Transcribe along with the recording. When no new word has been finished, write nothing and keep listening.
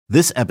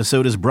This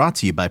episode is brought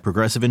to you by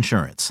Progressive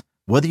Insurance.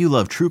 Whether you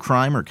love true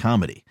crime or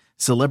comedy,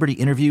 celebrity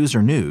interviews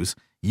or news,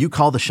 you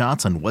call the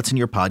shots on what's in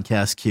your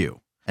podcast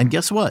queue. And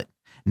guess what?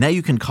 Now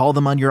you can call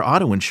them on your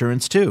auto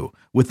insurance too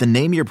with the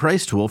Name Your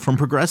Price tool from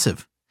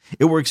Progressive.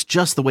 It works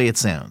just the way it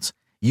sounds.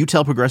 You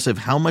tell Progressive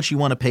how much you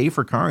want to pay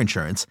for car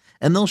insurance,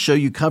 and they'll show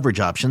you coverage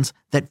options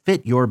that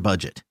fit your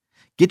budget.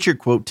 Get your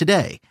quote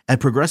today at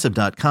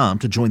Progressive.com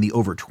to join the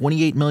over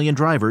 28 million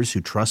drivers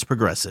who trust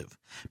Progressive.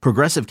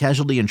 Progressive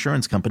Casualty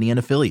Insurance Company and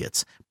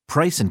Affiliates.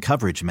 Price and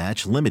coverage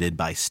match limited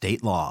by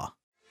state law.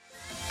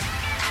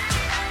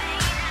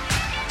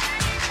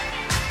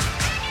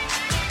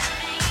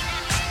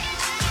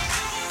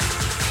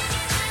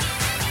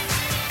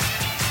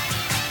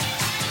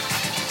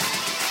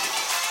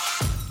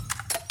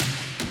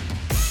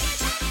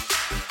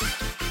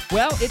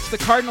 Well, it's the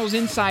Cardinals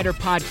Insider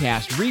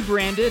Podcast,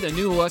 rebranded, a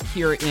new look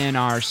here in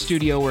our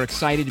studio. We're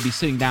excited to be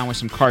sitting down with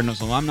some Cardinals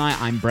alumni.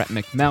 I'm Brett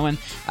McMillan,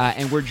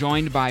 and we're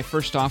joined by,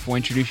 first off, we'll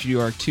introduce you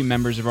to our two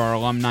members of our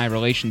alumni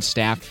relations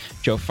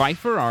staff, Joe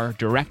Pfeiffer, our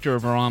director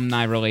of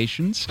alumni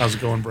relations. How's it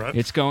going, Brett?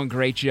 It's going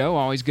great, Joe.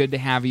 Always good to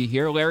have you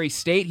here. Larry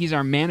State, he's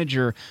our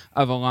manager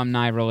of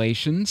alumni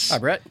relations. Hi,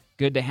 Brett.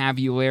 Good to have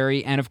you,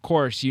 Larry. And, of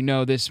course, you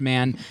know this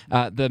man,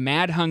 the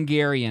Mad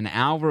Hungarian,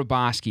 Al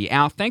Hraboski.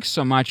 Al, thanks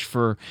so much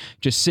for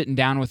just sitting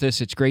down with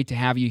us. It's great to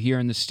have you here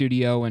in the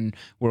studio, and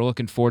we're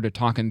looking forward to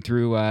talking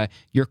through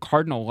your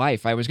Cardinal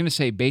life. I was going to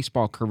say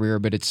baseball career,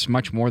 but it's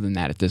much more than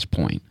that at this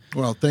point.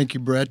 Well, thank you,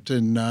 Brett,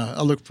 and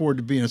I look forward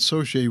to being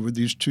associated with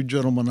these two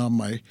gentlemen on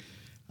my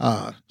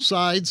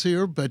sides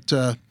here, but,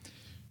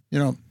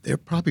 they're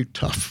probably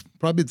tough.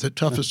 Probably the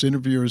toughest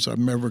interviewers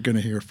I'm ever going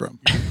to hear from.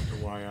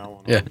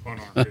 Yeah. On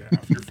our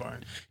behalf. You're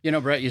fine. You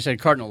know, Brett, you said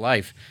Cardinal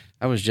life.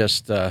 I was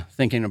just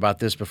thinking about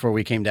this before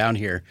we came down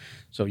here.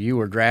 So you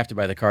were drafted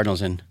by the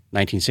Cardinals in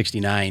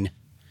 1969,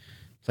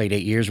 played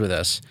 8 years with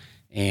us.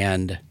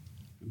 And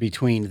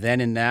between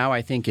then and now,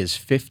 I think is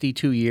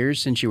 52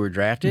 years since you were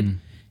drafted.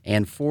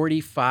 And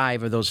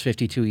 45 of those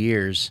 52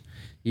 years,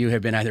 you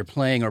have been either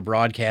playing or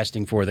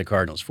broadcasting for the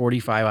Cardinals.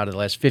 45 out of the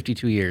last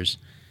 52 years.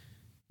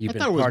 I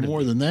thought it was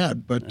more than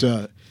that, but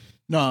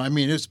no, I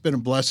mean, it's been a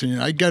blessing.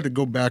 I got to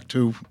go back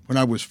to when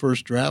I was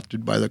first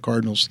drafted by the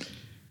Cardinals,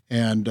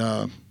 and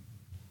I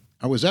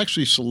was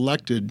actually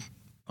selected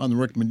on the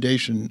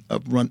recommendation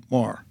of Runt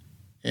Marr.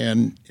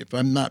 And if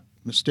I'm not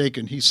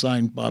mistaken, he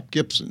signed Bob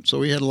Gibson.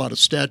 So he had a lot of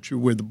stature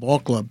with the ball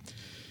club.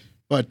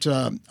 But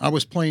I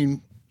was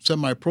playing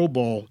semi-pro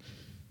ball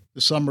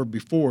the summer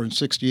before in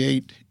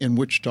 '68 in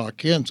Wichita,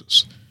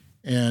 Kansas.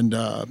 And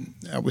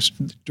I was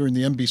during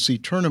the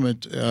NBC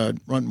tournament.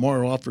 Runt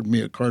Marr offered me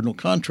a Cardinal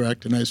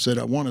contract, and I said,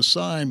 I want to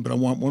sign, but I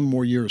want one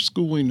more year of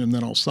schooling, and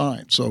then I'll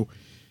sign. So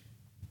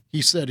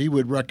he said he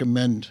would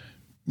recommend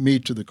me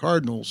to the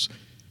Cardinals.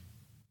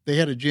 They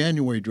had a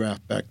January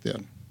draft back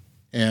then,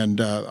 and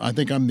I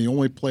think I'm the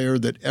only player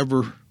that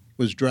ever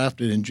was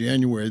drafted in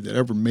January that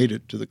ever made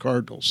it to the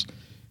Cardinals.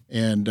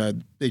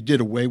 And they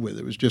did away with it.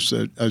 It was just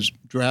a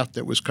draft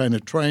that was kind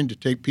of trying to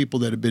take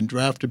people that had been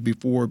drafted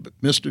before but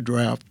missed a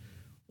draft,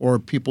 or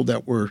people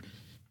that were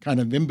kind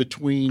of in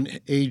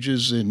between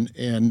ages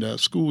and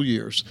school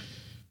years.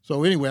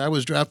 So anyway, I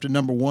was drafted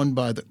number one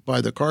by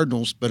the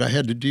Cardinals, but I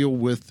had to deal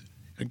with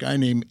a guy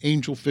named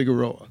Angel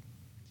Figueroa.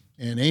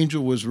 And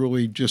Angel was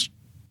really just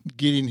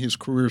getting his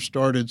career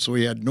started, so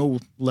he had no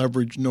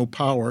leverage, no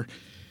power.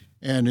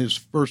 And his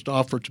first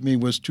offer to me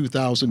was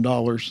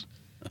 $2,000,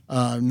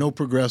 no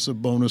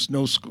progressive bonus,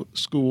 no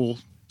school.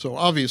 So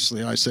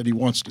obviously I said he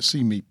wants to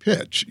see me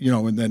pitch,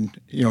 and then,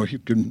 he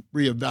can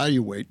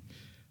reevaluate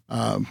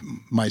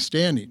my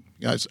standing.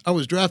 Guys, I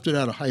was drafted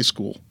out of high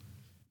school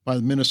by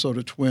the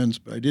Minnesota Twins,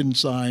 but I didn't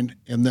sign,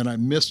 and then I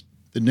missed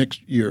the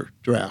next year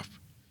draft.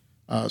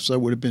 So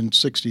it would have been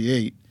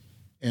 '68,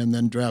 and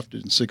then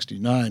drafted in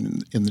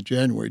 '69 in the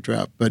January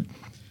draft. But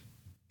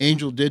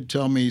Angel did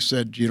tell me, he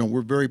said,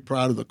 we're very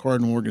proud of the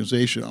Cardinal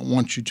organization. I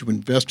want you to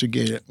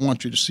investigate it. I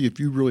want you to see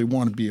if you really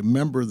want to be a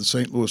member of the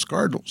St. Louis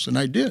Cardinals. And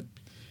I did.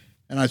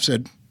 And I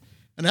said,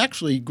 and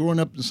actually growing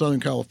up in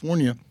Southern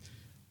California,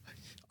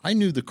 I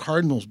knew the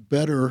Cardinals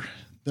better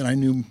than I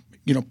knew,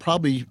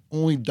 probably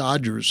only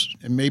Dodgers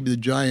and maybe the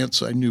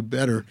Giants I knew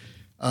better.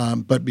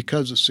 But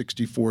because of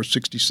 64,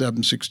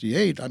 67,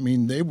 68, I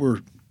mean, they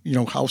were,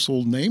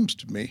 household names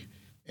to me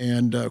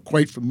and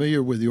quite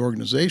familiar with the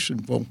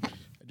organization. Well,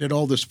 I did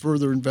all this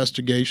further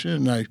investigation,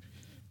 and I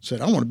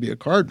said, I want to be a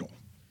Cardinal.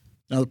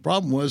 Now, the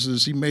problem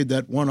is he made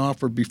that one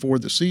offer before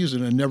the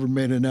season and never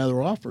made another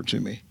offer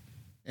to me.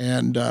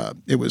 And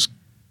it was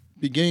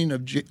beginning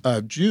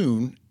of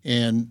June,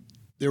 and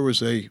there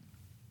was a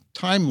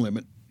time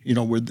limit,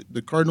 where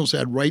the Cardinals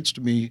had rights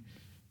to me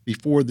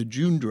before the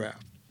June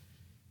draft.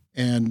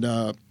 And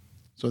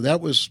so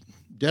that was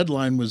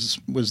deadline was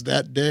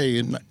that day,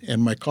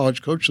 and my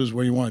college coach says,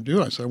 what do you want to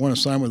do? I said, I want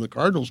to sign with the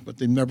Cardinals, but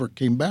they never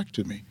came back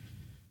to me.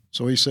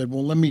 So he said,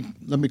 well, let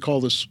me call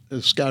this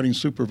scouting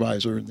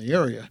supervisor in the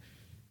area,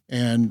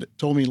 and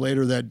told me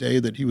later that day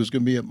that he was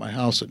going to be at my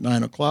house at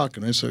 9 o'clock.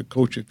 And I said,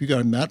 Coach, if you got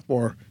him that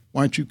far,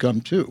 why don't you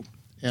come too?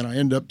 And I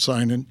ended up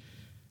signing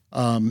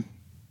And,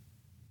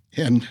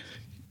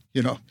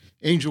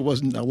 Angel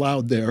wasn't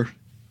allowed there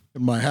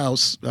in my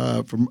house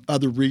from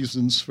other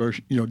reasons for,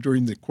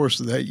 during the course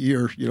of that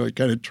year. It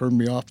kind of turned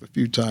me off a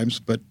few times,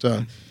 but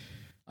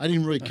I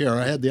didn't really care.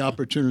 I had the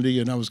opportunity,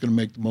 and I was going to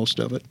make the most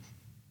of it.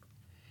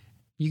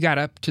 You got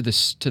up to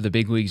the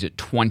big leagues at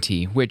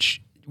 20,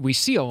 which we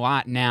see a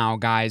lot now,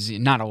 guys.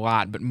 Not a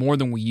lot, but more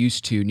than we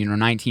used to.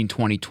 19,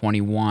 20,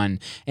 21.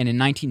 And in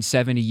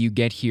 1970, you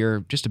get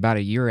here just about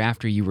a year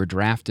after you were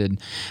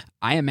drafted.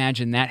 I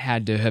imagine that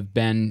had to have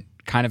been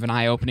kind of an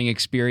eye-opening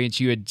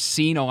experience. You had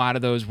seen a lot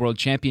of those World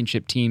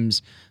Championship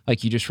teams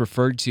like you just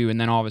referred to, and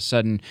then all of a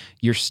sudden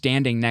you're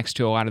standing next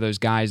to a lot of those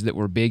guys that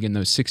were big in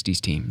those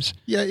 60s teams.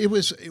 Yeah, it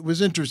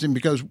was interesting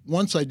because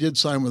once I did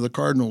sign with the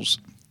Cardinals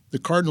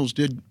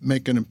did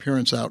make an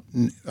appearance out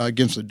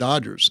against the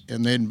Dodgers,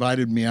 and they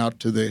invited me out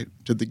to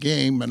the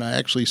game, and I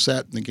actually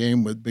sat in the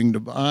game with Bing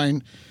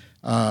Devine,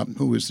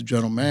 who was the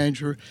general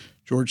manager,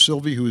 George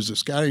Sylvie, who was the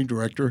scouting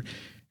director,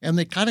 and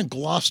they kind of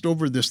glossed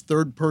over this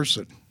third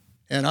person.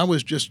 And I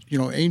was just,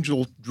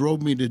 Angel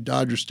drove me to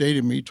Dodger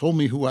Stadium. He told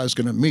me who I was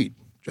going to meet,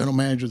 general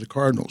manager of the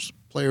Cardinals,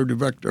 player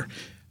director,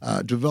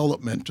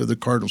 development to the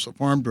Cardinals, the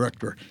farm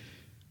director.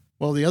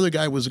 Well, the other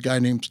guy was a guy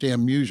named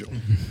Stan Musial.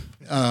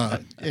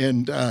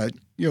 And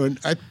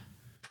I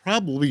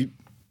probably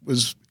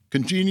was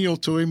congenial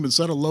to him and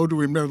said hello to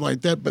him and everything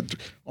like that, but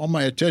all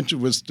my attention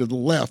was to the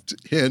left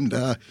and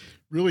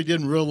really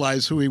didn't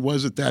realize who he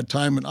was at that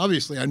time. And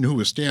obviously I knew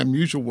who Stan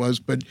Musial was,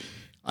 but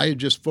I had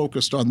just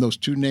focused on those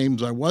two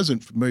names I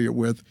wasn't familiar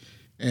with.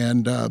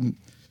 And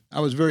I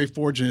was very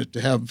fortunate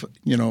to have,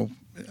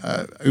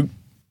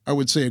 I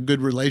would say a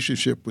good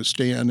relationship with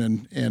Stan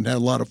and had a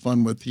lot of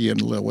fun with he and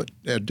Lil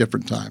at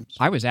different times.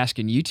 I was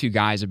asking you two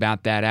guys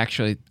about that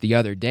actually the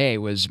other day,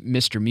 was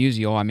Mr.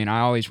 Musial. I mean,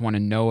 I always want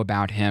to know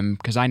about him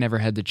because I never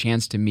had the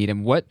chance to meet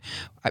him. Well,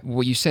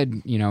 you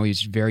said,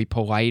 he's very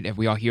polite.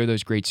 We all hear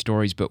those great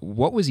stories, but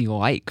what was he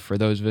like for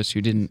those of us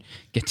who didn't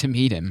get to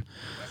meet him?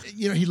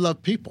 He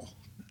loved people.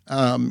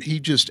 He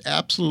just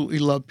absolutely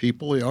loved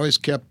people. He always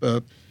kept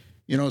a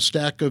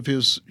stack of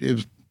his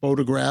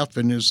photograph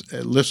and his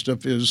list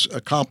of his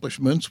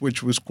accomplishments,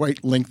 which was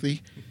quite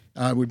lengthy,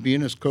 would be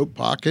in his coat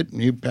pocket,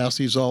 and he'd pass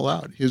these all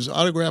out. His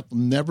autograph will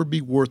never be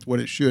worth what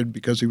it should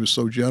because he was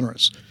so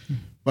generous.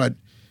 But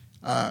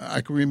I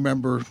can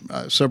remember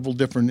several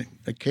different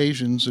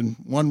occasions, and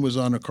one was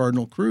on a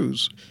Cardinal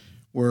cruise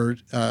where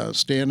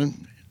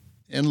Stan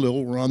and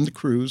Lil were on the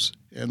cruise,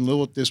 and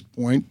Lil at this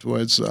point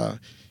was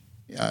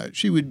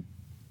she would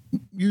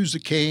use a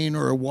cane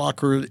or a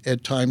walker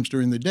at times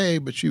during the day,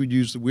 but she would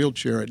use the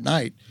wheelchair at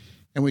night.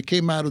 And we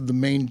came out of the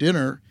main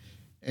dinner,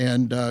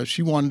 and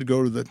she wanted to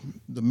go to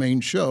the main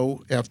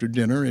show after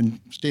dinner, and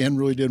Stan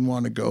really didn't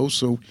want to go.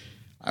 So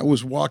I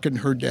was walking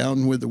her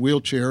down with the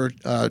wheelchair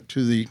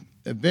to the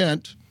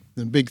event,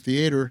 the big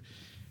theater,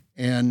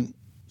 and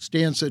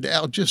Stan said,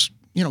 Al, just,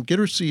 get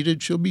her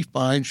seated. She'll be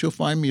fine. She'll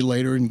find me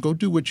later, and go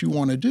do what you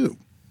want to do.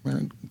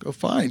 And go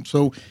fine.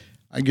 So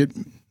I get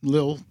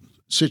Lil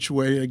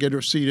situated, I get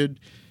her seated,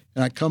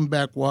 and I come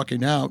back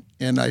walking out,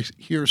 and I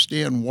hear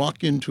Stan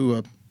walk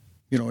into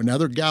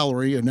another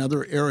gallery,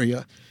 another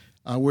area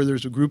where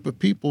there's a group of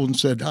people, and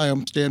said, "Hi,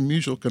 I'm Stan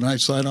Musial. Can I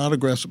sign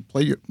autographs and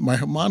play my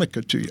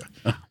harmonica to you?"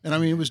 And I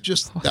mean, it was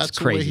just that's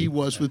the way he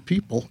was with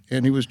people,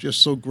 and he was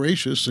just so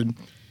gracious. And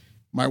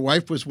my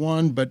wife was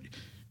one, but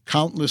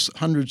countless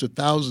hundreds of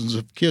thousands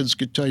of kids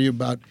could tell you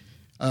about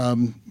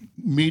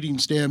meeting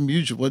Stan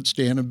Musial at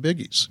Stan and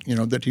Biggie's,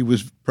 that he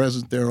was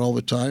present there all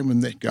the time,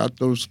 and they got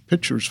those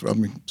pictures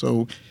from him.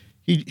 So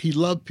he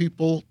loved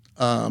people.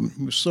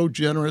 He was so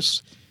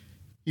generous.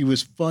 He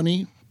was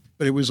funny,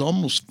 but it was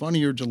almost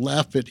funnier to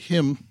laugh at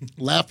him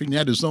laughing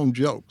at his own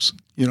jokes.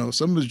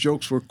 Some of his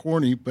jokes were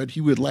corny, but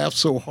he would laugh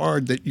so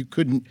hard that you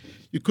couldn't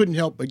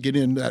help but get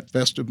in that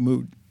festive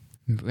mood.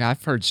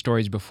 I've heard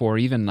stories before,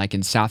 even like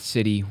in South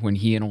City when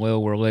he and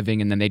Lil were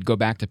living, and then they'd go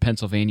back to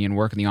Pennsylvania and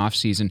work in the off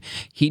season.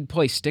 He'd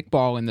play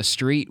stickball in the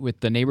street with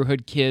the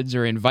neighborhood kids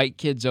or invite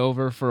kids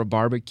over for a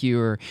barbecue.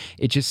 Or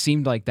it just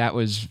seemed like that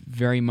was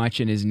very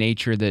much in his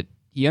nature, that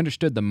he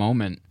understood the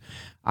moment,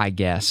 I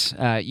guess.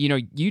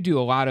 You do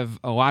a lot of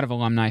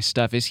alumni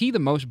stuff. Is he the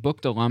most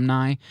booked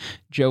alumni,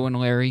 Joe and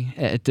Larry,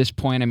 at this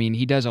point? I mean,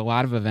 he does a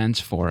lot of events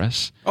for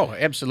us. Oh,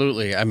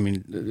 absolutely. I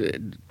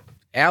mean,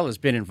 Al has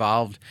been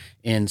involved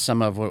in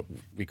some of what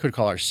we could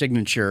call our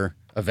signature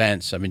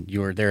events. I mean, you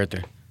were there at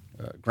the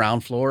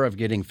ground floor of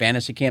getting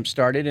fantasy camp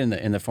started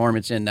in the form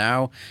it's in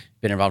now.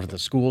 Been involved with the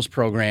schools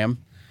program,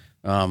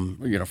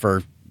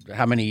 for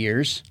how many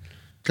years?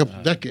 A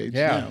couple decades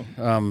now.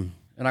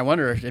 And I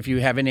wonder if you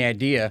have any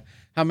idea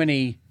how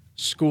many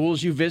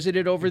schools you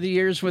visited over the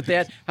years with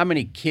that. How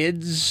many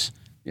kids?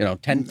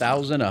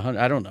 10,000, 100?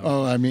 I don't know.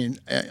 Oh, I mean,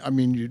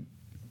 you.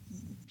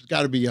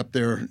 Got to be up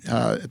there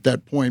at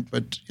that point.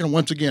 But,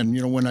 once again,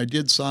 when I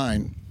did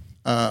sign,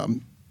 I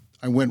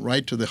went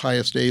right to the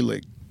highest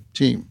A-League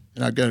team,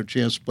 and I got a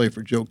chance to play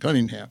for Joe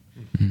Cunningham.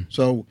 Mm-hmm.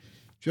 So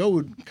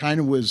Joe kind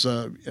of was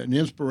an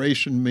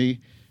inspiration to me,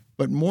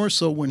 but more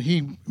so when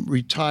he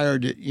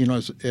retired,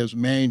 as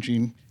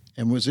managing,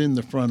 and was in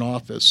the front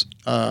office,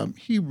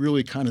 he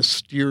really kind of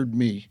steered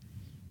me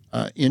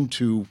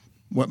into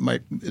what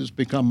has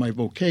become my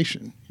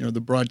vocation,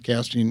 the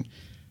broadcasting,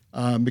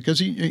 because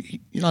he,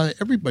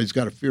 everybody's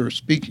got a fear of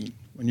speaking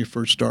when you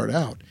first start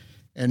out.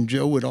 And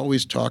Joe would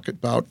always talk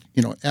about,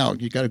 Al,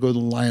 you got to go to the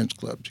Lions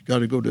clubs, you got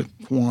to go to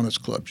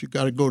Kiwanis clubs, you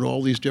got to go to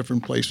all these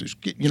different places.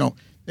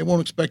 They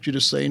won't expect you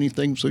to say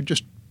anything, so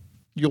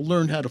you'll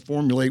learn how to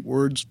formulate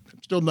words.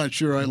 I'm still not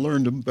sure I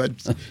learned them, but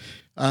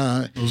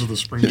those are the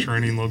spring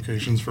training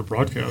locations for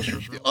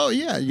broadcasters. Right? Oh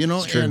yeah,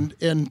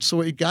 and so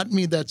it got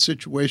me that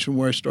situation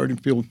where I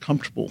started feeling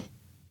comfortable,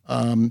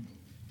 and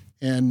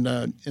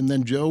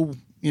then Joe,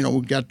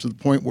 got to the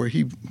point where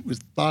he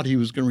thought he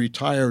was going to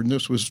retire, and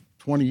this was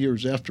 20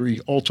 years after he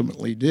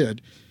ultimately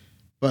did,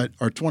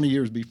 or 20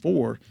 years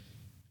before.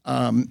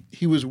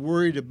 He was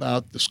worried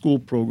about the school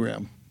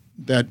program,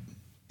 that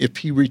if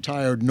he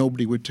retired,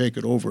 nobody would take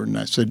it over. And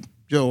I said,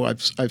 Joe,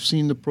 I've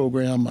seen the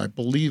program, I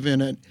believe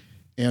in it.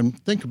 And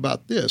think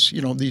about this,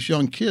 these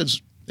young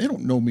kids, they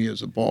don't know me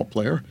as a ball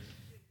player.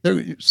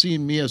 They're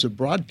seeing me as a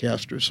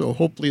broadcaster, so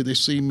hopefully they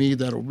see me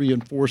that'll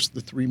reinforce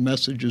the three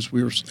messages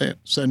we were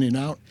sending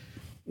out.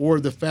 Or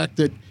the fact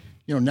that,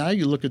 now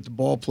you look at the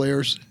ball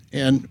players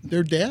and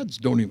their dads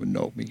don't even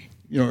know me,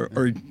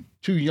 are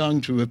too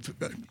young to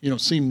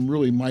have, seen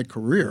really my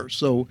career.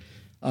 So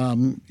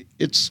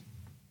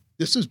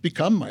this has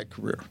become my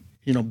career,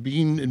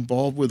 being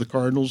involved with the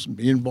Cardinals and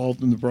being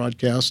involved in the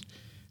broadcast.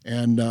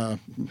 And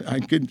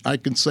I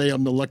can say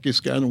I'm the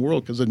luckiest guy in the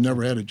world because I've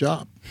never had a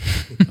job.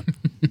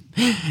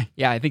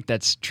 Yeah, I think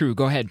that's true.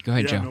 Go ahead,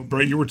 Joe. No,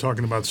 Brett, you were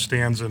talking about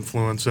Stan's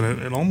influence,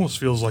 and it almost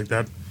feels like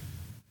that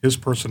his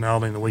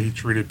personality and the way he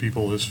treated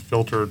people has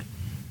filtered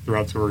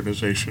throughout the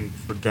organization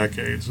for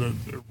decades.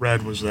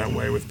 Red was that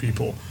way with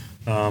people.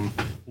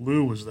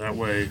 Lou was that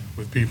way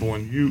with people,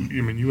 and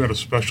you had a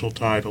special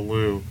tie to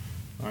Lou.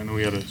 I know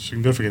he had a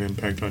significant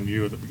impact on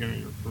you at the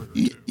beginning of your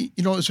career,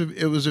 too.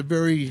 It was a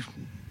very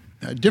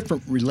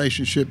different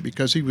relationship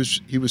because he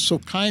was so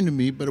kind to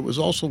me, but it was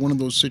also one of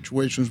those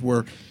situations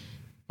where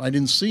I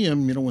didn't see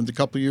him, when the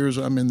couple of years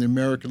I'm in the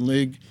American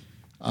League,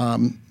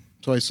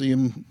 so I see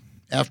him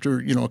after,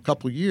 a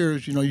couple of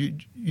years,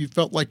 you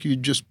felt like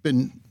you'd just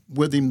been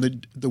with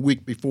him the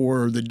week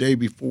before or the day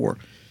before.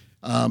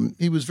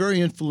 He was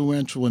very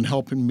influential in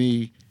helping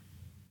me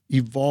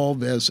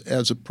evolve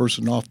as a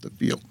person off the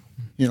field.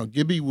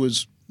 Gibby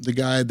was the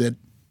guy that,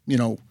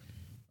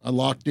 I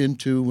locked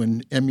into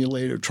and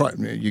emulated.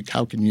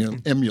 How can you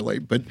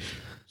emulate? But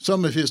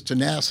some of his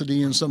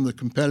tenacity and some of the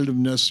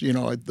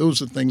competitiveness,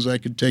 those are things I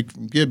could take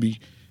from Gibby.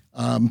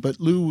 But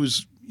Lou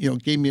was,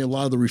 gave me a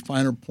lot of the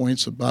refiner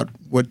points about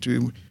what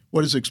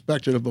is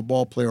expected of a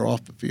ball player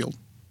off the field.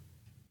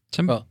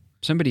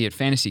 Somebody at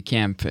Fantasy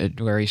Camp,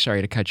 Larry,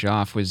 sorry to cut you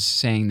off, was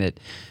saying that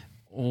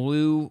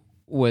Lou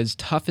was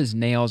tough as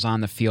nails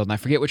on the field. And I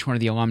forget which one of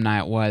the alumni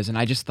it was. And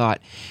I just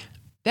thought,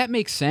 that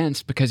makes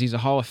sense because he's a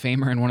Hall of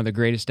Famer and one of the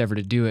greatest ever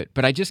to do it.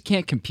 But I just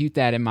can't compute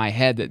that in my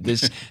head that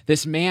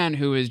this man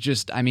who is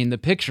just, the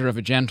picture of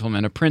a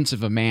gentleman, a prince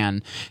of a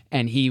man,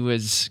 and he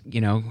was,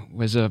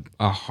 was a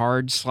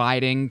hard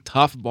sliding,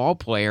 tough ball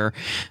player.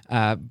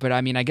 But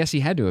I guess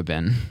he had to have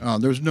been.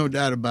 There's no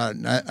doubt about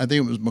it. I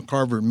think it was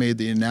McCarver made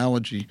the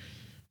analogy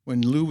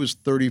when Lou was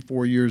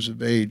 34 years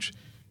of age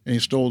and he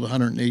stole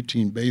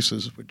 118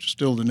 bases, which is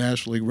still the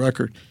National League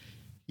record.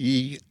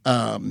 He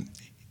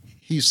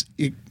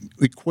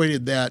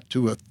equated that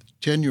to a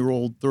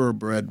 10-year-old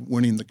thoroughbred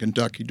winning the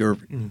Kentucky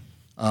Derby.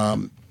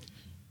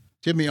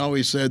 Timmy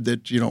always said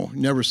that,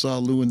 never saw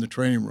Lou in the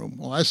training room.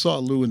 Well, I saw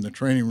Lou in the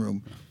training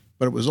room,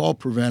 but it was all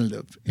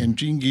preventative. And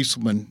Gene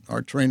Gieselman,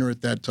 our trainer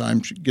at that time,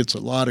 gets a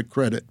lot of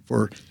credit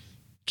for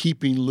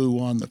keeping Lou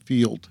on the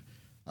field.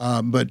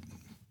 But,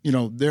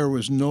 there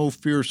was no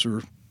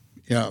fiercer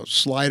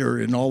slider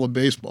in all of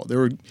baseball. There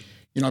were...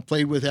 I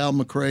played with Al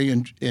McRae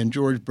and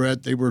George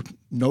Brett. They were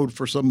known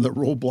for some of the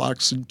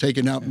roadblocks and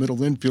taking out middle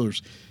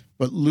infielders.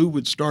 But Lou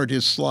would start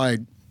his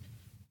slide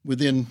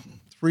within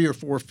 3 or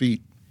 4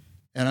 feet.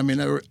 And,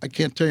 I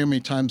can't tell you how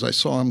many times I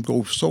saw him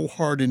go so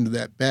hard into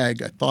that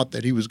bag, I thought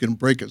that he was going to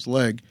break his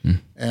leg.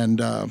 And,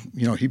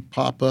 he'd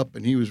pop up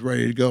and he was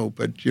ready to go.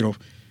 But,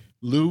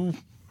 Lou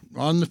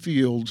on the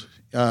field,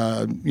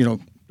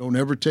 don't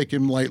ever take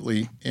him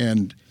lightly.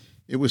 And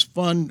it was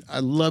fun. I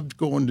loved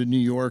going to New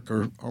York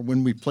or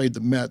when we played the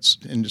Mets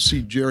and to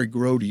see Jerry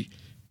Grody.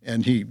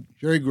 And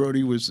Jerry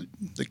Grody was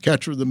the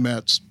catcher of the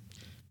Mets,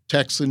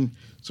 Texan,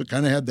 so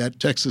kind of had that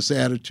Texas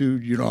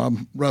attitude,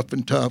 I'm rough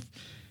and tough.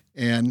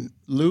 And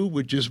Lou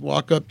would just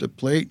walk up to the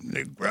plate and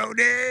say,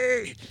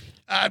 Grody,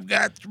 I've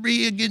got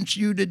 3 against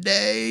you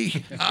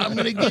today. I'm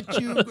going to get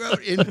you,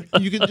 Grody.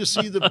 And you could just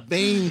see the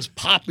veins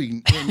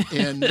popping.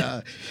 And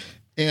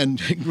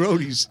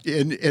Grody's,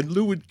 and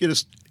Lou would get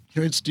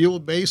he'd steal a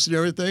base and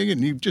everything,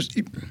 and he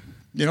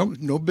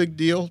no big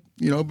deal,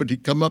 but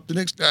he'd come up the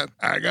next time,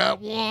 I got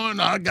one,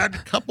 I got a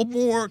couple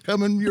more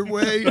coming your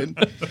way.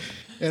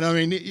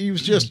 And he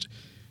was just,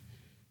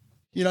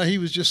 he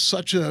was just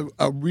such a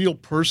real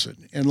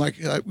person. And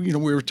we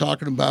were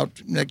talking about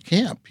at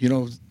camp,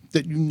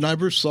 that you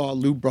never saw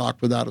Lou Brock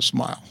without a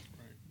smile.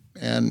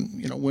 And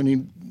when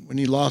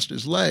he lost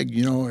his leg,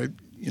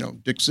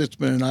 Dick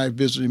Sitzman and I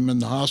visited him in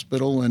the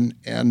hospital,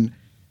 and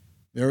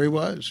there he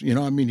was.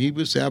 He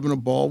was having a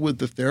ball with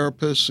the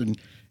therapists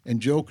and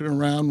joking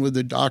around with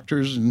the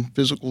doctors and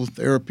physical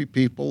therapy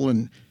people,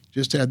 and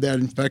just had that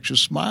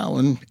infectious smile.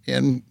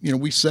 And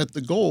we set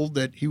the goal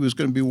that he was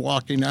going to be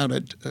walking out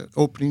at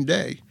opening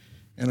day,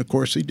 and of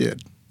course he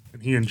did.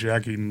 And he and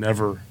Jackie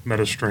never met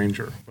a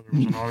stranger, whether it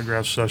was an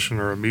autograph session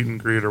or a meet and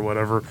greet or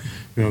whatever.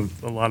 A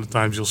lot of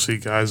times you'll see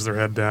guys, their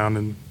head down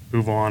and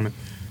move on.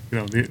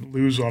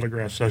 Lou's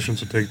autograph sessions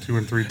would take 2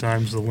 and 3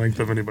 times the length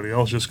of anybody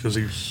else just because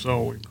he's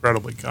so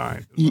incredibly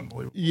kind. It's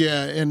unbelievable.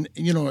 Yeah, and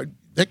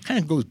that kind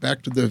of goes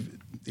back to the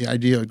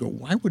idea.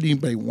 Why would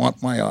anybody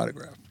want my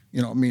autograph?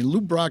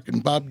 Lou Brock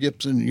and Bob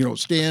Gibson,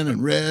 Stan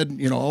and Red,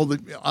 all the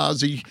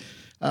Ozzie.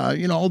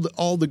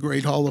 All the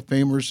great Hall of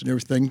Famers and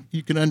everything,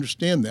 you can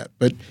understand that.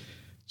 But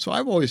so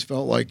I've always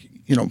felt like,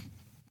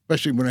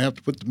 especially when I have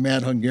to put the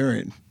Mad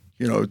Hungarian,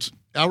 it's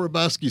Al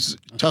Hrabosky's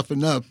tough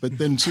enough, but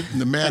then sitting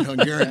the Mad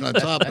Hungarian on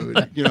top of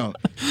it,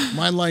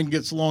 my line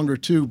gets longer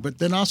too. But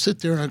then I'll sit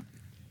there and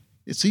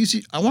it's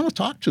easy. I want to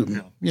talk to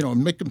them,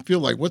 and make them feel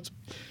like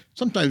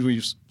sometimes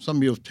when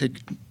somebody will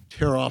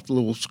tear off a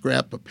little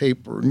scrap of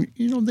paper, and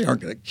they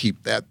aren't going to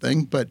keep that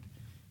thing, but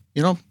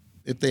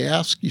if they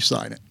ask, you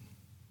sign it.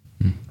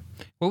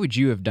 What would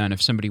you have done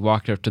if somebody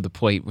walked up to the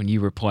plate when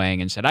you were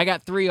playing and said, "I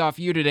got 3 off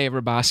you today,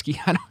 Hrabosky"?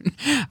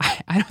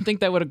 I don't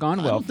think that would have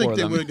gone well for them. I don't think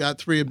they would have got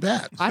 3 at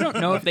bat. I don't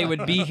know if they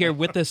would be here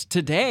with us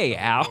today,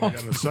 Al. Well,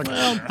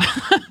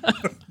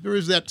 there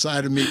is that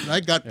side of me.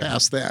 I got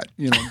past that,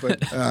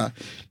 But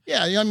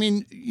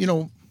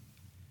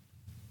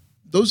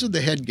those are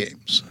the head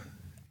games,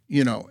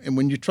 And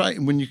when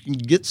you can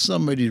get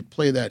somebody to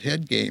play that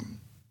head game,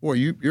 boy,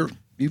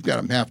 you've got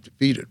them half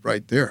defeated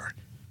right there.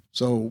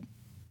 So.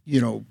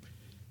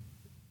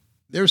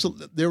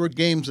 There were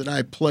games that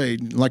I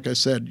played, like I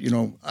said,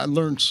 I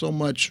learned so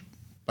much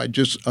by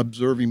just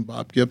observing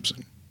Bob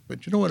Gibson.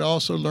 But what I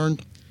also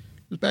learned?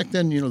 Because back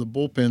then, the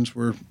bullpens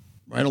were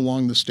right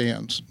along the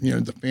stands.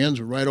 The fans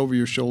were right over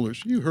your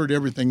shoulders. You heard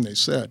everything they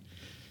said.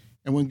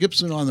 And when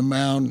Gibson on the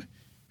mound,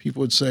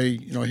 people would say,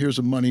 here's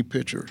a money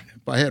pitcher.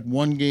 If I had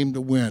one game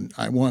to win,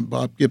 I want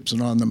Bob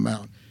Gibson on the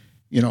mound.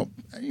 I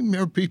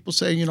remember people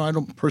saying, I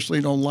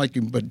personally don't like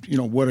him, but,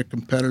 what a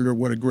competitor,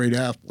 what a great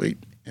athlete,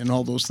 and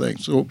all those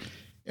things. So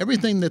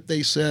everything that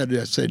they said,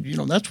 I said,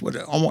 that's what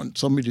I want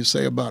somebody to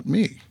say about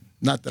me.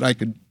 Not that I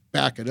could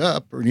back it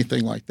up or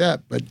anything like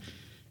that, but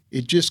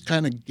it just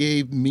kind of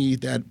gave me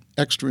that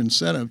extra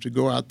incentive to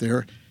go out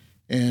there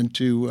and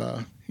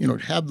to,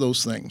 have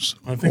those things.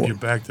 I think you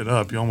backed it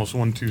up. You almost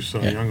won 2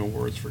 Cy Young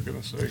awards, for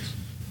goodness sakes.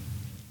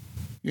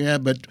 Yeah,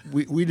 but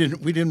we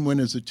didn't win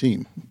as a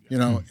team,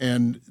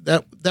 and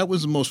that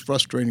was the most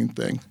frustrating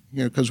thing,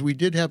 because we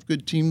did have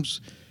good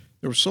teams.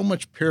 There was so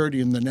much parity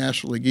in the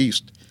National League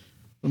East.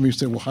 Let me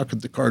say, well, how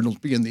could the Cardinals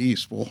be in the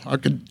East? Well, how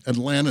could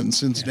Atlanta and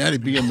Cincinnati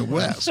be in the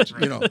West?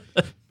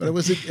 But it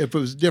was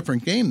a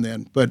different game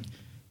then. But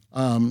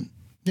 4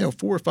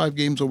 or 5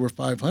 games over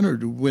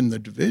 500 to win the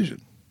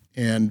division,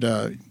 and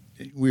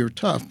we were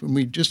tough. And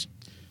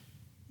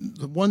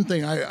the one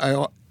thing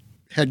I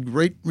had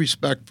great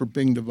respect for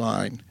Bing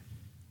Devine,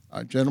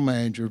 general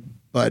manager,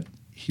 but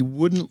he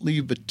wouldn't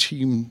leave a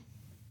team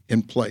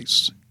in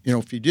place.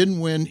 If he didn't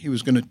win, he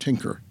was going to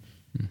tinker.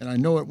 And I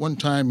know at one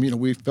time,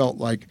 we felt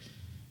like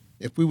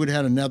if we would have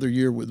had another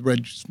year with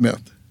Reggie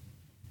Smith,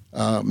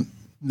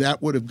 that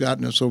would have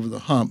gotten us over the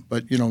hump.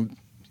 But,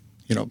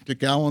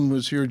 Dick Allen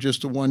was here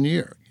just 1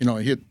 year. He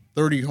hit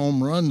 30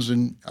 home runs,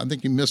 and I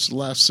think he missed the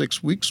last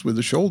 6 weeks with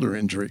a shoulder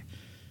injury.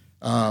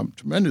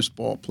 Tremendous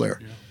ball player.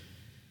 Yeah.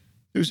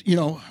 There's,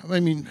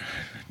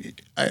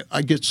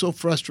 I get so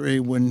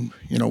frustrated when,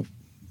 at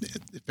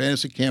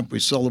fantasy camp we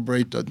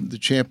celebrate the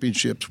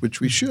championships, which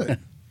we should.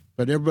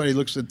 But everybody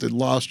looks at the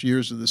lost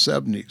years of the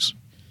 70s.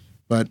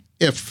 But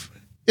if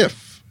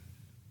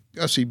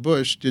Gussie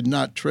Busch did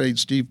not trade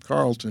Steve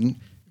Carlton,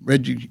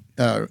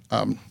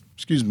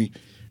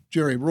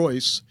 Jerry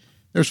Royce,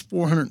 there's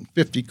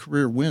 450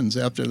 career wins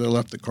after they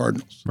left the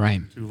Cardinals.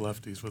 Right. 2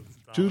 lefties with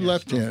 2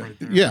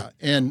 left-handed. Right, yeah,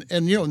 and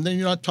then you're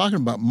not talking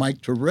about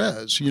Mike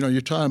Torres.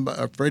 You're talking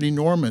about Freddie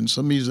Norman,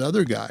 some of these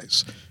other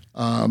guys.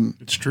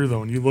 It's true,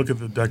 though. When you look at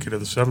the decade of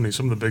the 70s,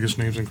 some of the biggest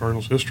names in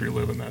Cardinals history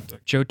live in that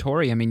decade. Joe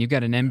Torre, you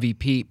got an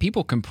MVP.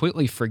 People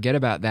completely forget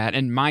about that.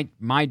 And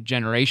my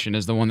generation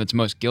is the one that's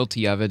most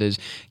guilty of it. Is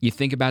you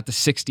think about the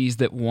 60s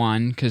that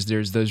won because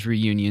there's those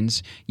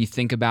reunions. You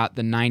think about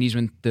the 90s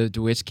when the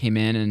DeWitts came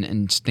in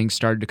and things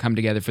started to come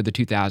together for the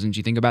 2000s.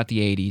 You think about the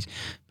 80s.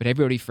 But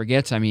everybody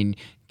forgets,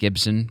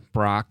 Gibson,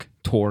 Brock,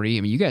 Torre.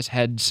 You guys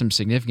had some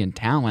significant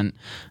talent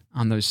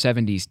on those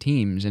 70s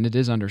teams, and it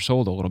is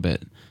undersold a little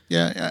bit.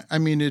 Yeah,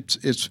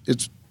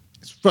 it's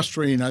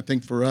frustrating, I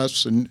think, for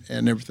us and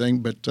everything,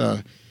 but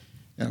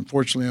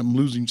unfortunately I'm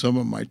losing some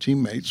of my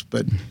teammates.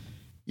 But,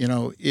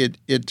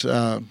 it's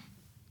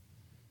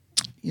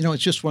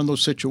just one of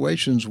those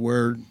situations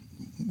where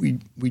we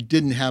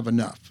didn't have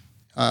enough.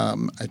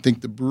 I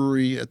think the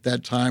brewery at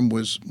that time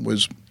was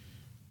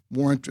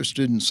more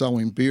interested in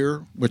selling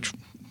beer, which,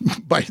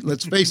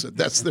 let's face it,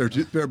 that's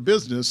their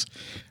business.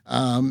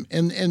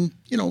 And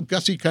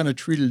Gussie kind of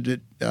treated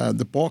it,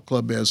 the ball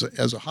club,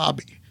 as a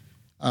hobby.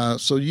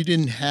 So you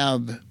didn't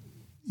have,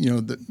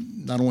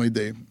 not only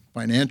the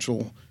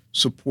financial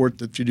support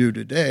that you do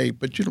today,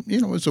 but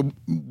it's a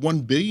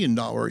 $1 billion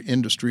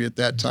industry at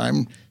that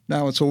time.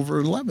 Now it's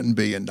over $11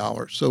 billion.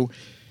 So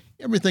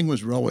everything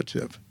was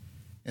relative.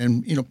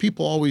 And,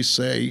 people always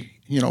say,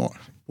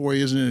 boy,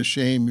 isn't it a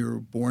shame you were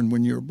born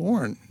when you were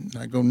born? And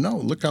I go, no,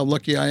 look how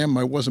lucky I am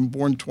I wasn't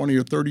born 20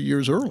 or 30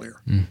 years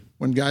earlier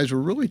when guys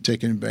were really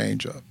taken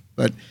advantage of.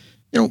 But,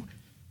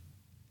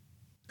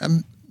 I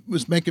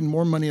was making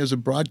more money as a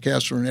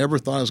broadcaster than I ever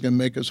thought I was going to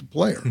make as a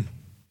player.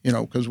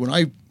 Because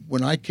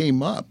when I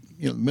came up,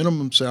 the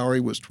minimum salary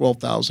was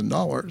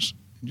 $12,000.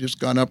 It just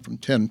gone up from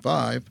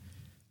 $10,500.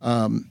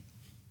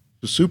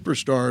 The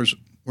superstars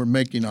were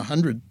making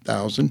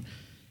 $100,000.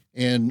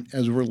 And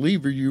as a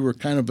reliever, you were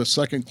kind of a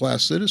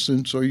second-class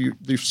citizen, so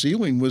the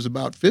ceiling was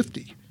about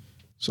 $50,000.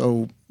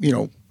 So,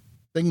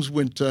 things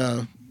went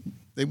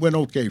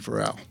okay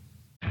for Al.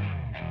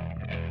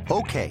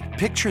 Okay,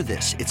 picture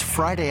this. It's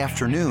Friday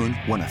afternoon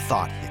when a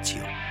thought hits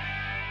you.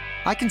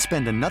 I can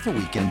spend another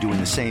weekend doing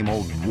the same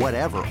old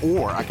whatever,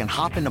 or I can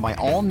hop into my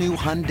all-new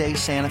Hyundai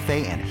Santa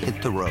Fe and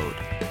hit the road.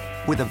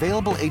 With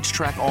available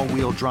H-Track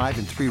all-wheel drive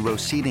and 3-row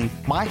seating,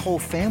 my whole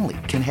family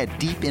can head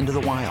deep into the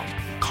wild.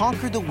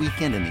 Conquer the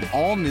weekend in the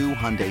all-new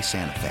Hyundai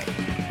Santa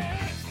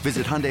Fe.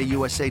 Visit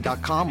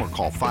HyundaiUSA.com or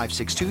call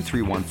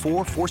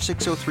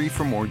 562-314-4603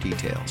 for more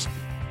details.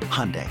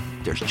 Hyundai,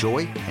 there's joy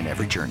in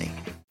every journey.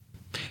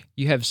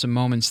 You have some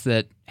moments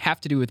that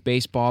have to do with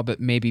baseball, but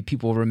maybe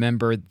people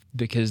remember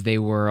because they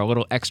were a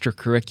little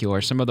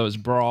extracurricular. Some of those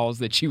brawls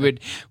that you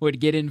would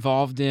get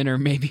involved in or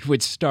maybe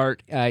would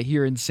start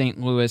here in St.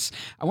 Louis.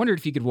 I wondered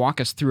if you could walk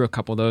us through a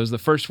couple of those. The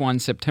first one,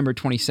 September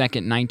 22nd,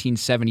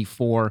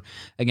 1974,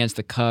 against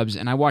the Cubs.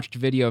 And I watched a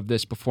video of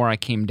this before I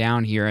came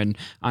down here, and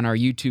on our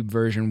YouTube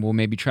version, we'll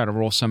maybe try to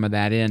roll some of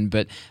that in.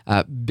 But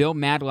Bill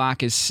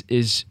Madlock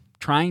is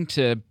trying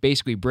to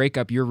basically break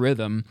up your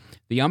rhythm.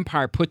 The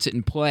umpire puts it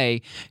in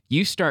play.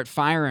 You start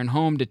firing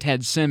home to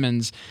Ted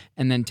Simmons,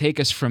 and then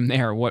take us from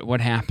there. What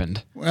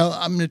happened? Well,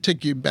 I'm going to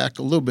take you back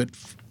a little bit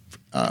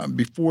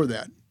before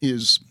that.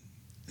 Is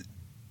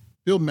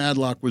Bill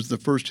Madlock was the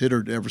first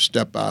hitter to ever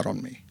step out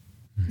on me,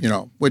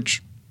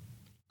 which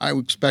I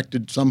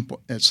expected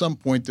at some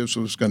point this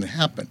was going to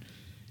happen.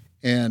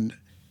 And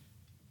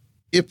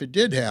if it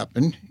did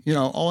happen,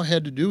 all I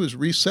had to do was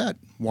reset,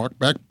 walk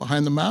back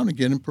behind the mound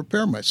again, and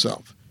prepare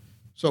myself.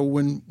 So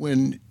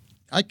when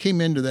I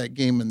came into that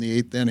game in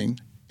the 8th inning,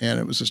 and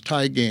it was a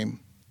tie game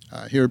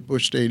here at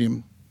Busch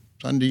Stadium,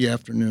 Sunday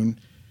afternoon,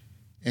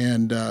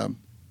 and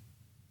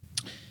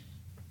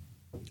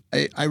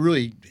I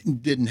really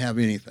didn't have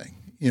anything,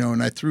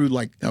 and I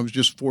was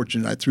just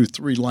fortunate. I threw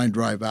 3 line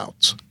drive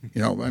outs,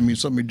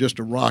 somebody just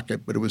a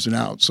rocket, but it was an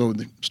out. So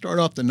start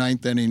off the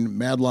 9th inning,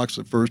 Madlock's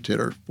the first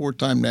hitter,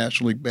 4-time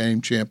National League batting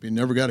champion,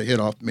 never got a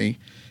hit off me,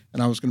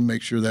 and I was going to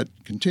make sure that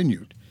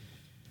continued.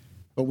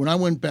 But when I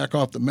went back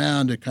off the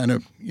mound to kind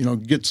of,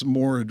 get some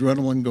more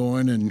adrenaline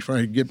going and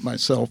try to get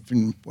myself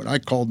in what I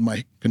called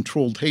my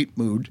controlled hate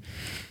mood,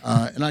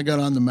 and I got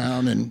on the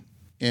mound,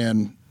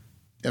 and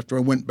after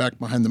I went back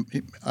behind the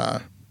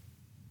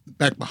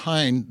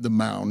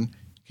mound,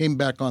 came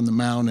back on the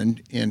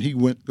mound, and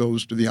he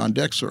goes to the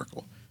on-deck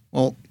circle.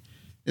 Well,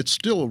 it's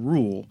still a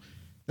rule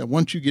that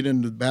once you get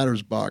into the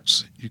batter's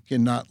box, you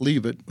cannot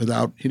leave it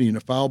without hitting a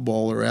foul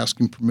ball or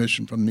asking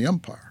permission from the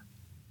umpire.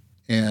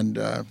 And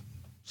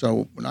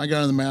so when I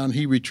got on the mound,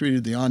 he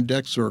retreated the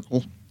on-deck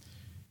circle,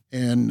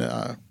 and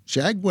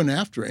Shag went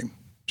after him.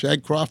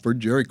 Shag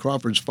Crawford, Jerry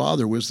Crawford's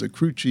father, was the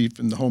crew chief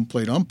and the home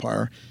plate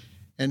umpire,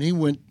 and he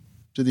went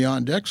to the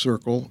on-deck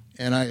circle,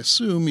 and I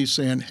assume he's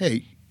saying,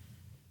 hey,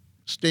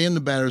 stay in the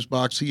batter's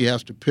box, he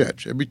has to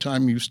pitch. Every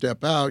time you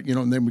step out,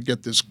 and then we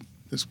get this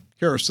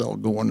carousel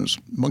going, this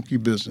monkey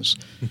business.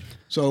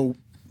 So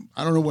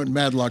I don't know what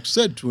Madlock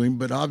said to him,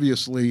 but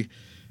obviously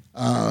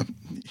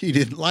he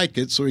didn't like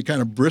it, so he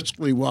kind of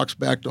briskly walks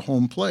back to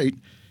home plate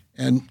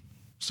and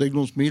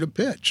signals me to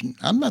pitch. And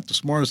I'm not the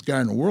smartest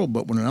guy in the world,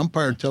 but when an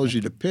umpire tells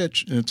you to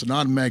pitch and it's an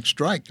automatic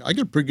strike, I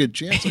get a pretty good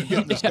chance of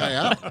getting this guy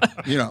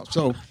out.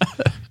 So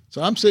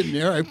I'm sitting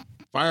there, I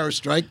fire a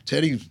strike,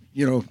 Teddy,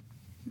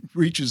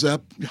 reaches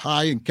up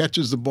high and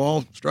catches the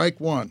ball, strike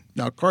 1.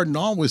 Now,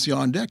 Cardinal was the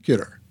on-deck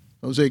hitter,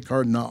 Jose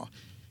Cardinal.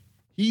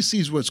 He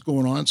sees what's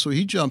going on, so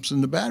he jumps in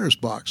the batter's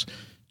box.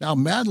 Now,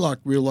 Madlock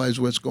realized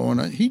what's going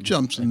on. He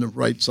jumps in the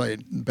right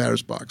side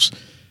batter's box.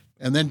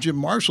 And then Jim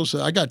Marshall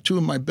said, I got 2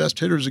 of my best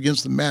hitters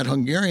against the Mad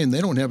Hungarian.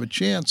 They don't have a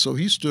chance, so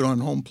he stood on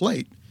home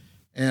plate.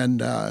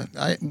 And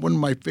one of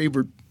my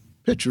favorite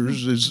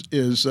pictures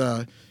is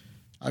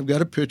I've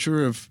got a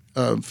picture of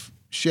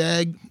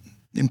Shag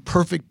in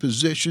perfect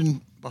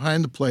position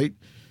behind the plate.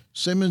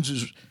 Simmons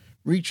is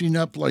reaching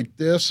up like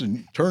this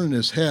and turning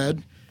his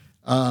head.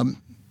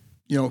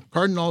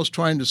 Cardinal's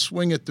trying to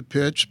swing at the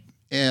pitch,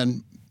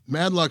 and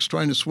Madlock's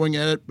trying to swing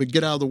at it, but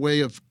get out of the way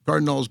of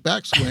Cardinal's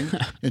backswing,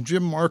 and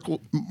Jim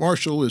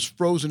Marshall is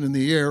frozen in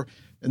the air,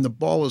 and the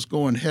ball is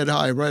going head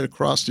high right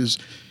across his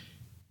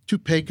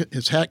toupee.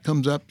 His hat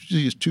comes up, you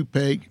see his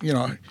toupee,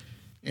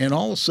 and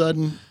all of a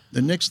sudden,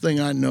 the next thing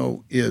I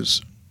know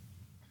is,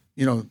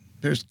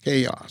 there's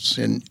chaos,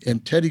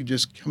 and Teddy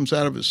just comes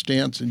out of his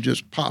stance and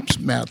just pops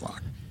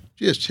Madlock,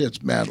 just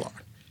hits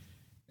Madlock.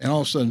 And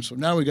all of a sudden, so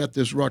now we got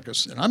this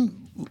ruckus. And I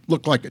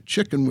look like a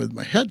chicken with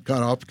my head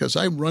cut off because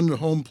I run the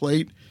home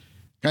plate,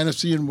 kind of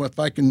seeing if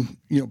I can,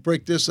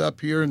 break this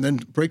up here and then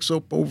breaks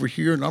up over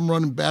here. And I'm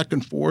running back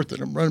and forth,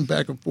 and I'm running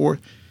back and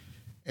forth.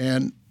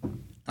 And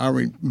I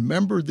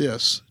remember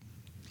this,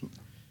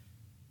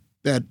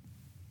 that,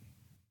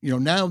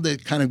 now they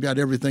kind of got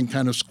everything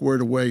kind of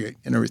squared away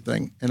and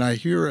everything. And I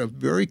hear a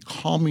very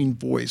calming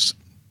voice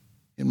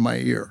in my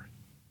ear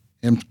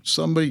and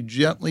somebody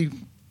gently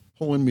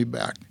pulling me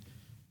back.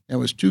 And it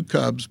was two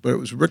Cubs, but it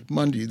was Rick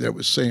Mundy that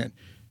was saying,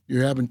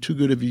 "You're having too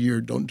good of a year.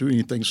 Don't do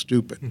anything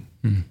stupid."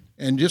 Mm-hmm.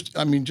 And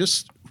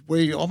just where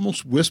he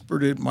almost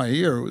whispered it in my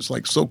ear, it was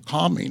like so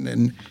calming,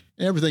 and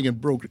everything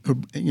had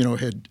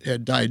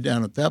died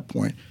down at that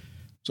point.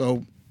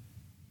 So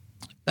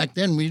back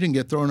then, we didn't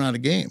get thrown out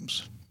of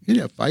games. You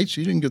didn't have fights.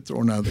 You didn't get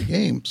thrown out of the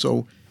game.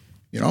 So,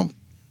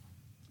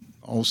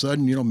 all of a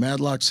sudden,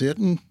 Madlock's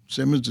hitting,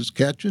 Simmons is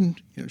catching,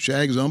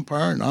 Shag's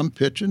umpiring, I'm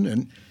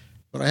pitching,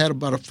 but I had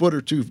about a foot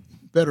or two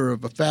better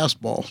of a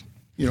fastball,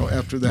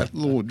 after that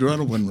little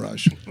adrenaline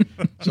rush.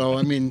 So,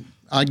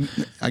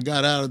 I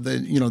got out of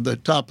the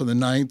top of the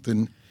ninth,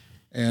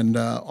 and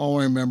all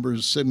I remember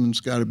is Simmons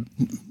got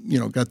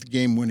the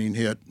game-winning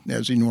hit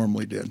as he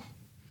normally did.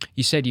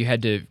 You said you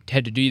had to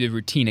do the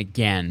routine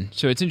again.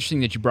 So it's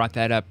interesting that you brought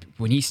that up.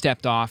 When he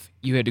stepped off,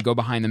 you had to go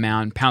behind the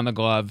mound, pound the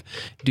glove,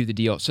 do the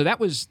deal. So that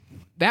was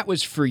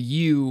for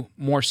you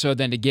more so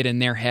than to get in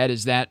their head.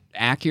 Is that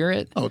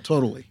accurate? Oh,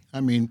 totally.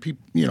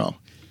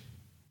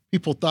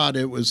 People thought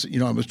it was,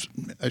 I was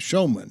a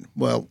showman.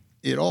 Well,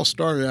 it all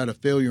started out of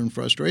failure and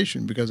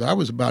frustration because I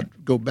was about to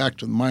go back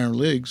to the minor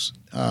leagues.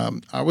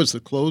 I was the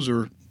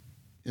closer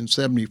in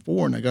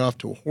 '74, and I got off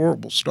to a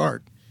horrible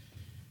start.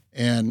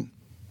 And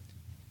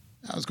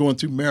I was going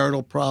through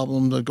marital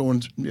problems.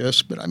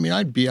 But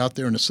I'd be out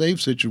there in a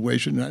save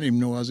situation, and I didn't even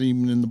know I was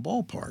even in the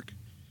ballpark.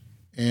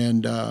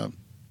 And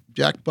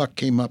Jack Buck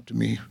came up to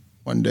me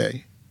one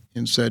day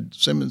and said,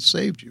 "Simmons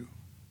saved you."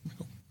 I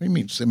go, "What do you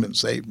mean Simmons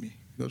saved me?"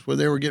 He goes, "Well,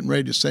 they were getting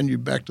ready to send you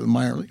back to the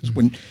minor leagues,"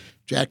 when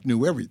Jack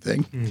knew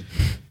everything,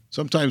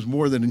 sometimes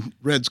more than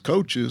Reds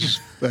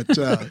coaches, but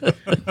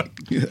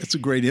that's a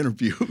great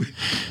interview.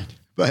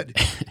 But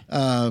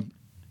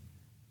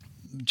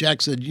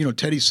Jack said,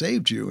 "Teddy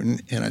saved you."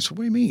 And I said, "What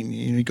do you mean?"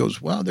 And he goes,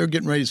 "Well, they're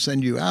getting ready to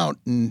send you out."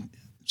 And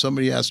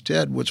somebody asked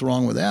Ted, "What's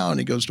wrong with Al?" And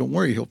he goes, "Don't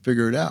worry, he'll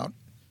figure it out."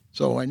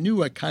 So I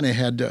knew I kind of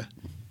had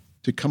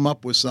to come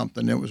up with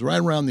something. It was right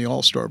around the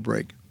All-Star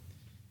break.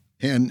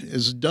 And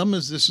as dumb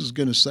as this is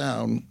going to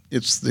sound,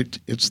 it's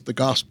the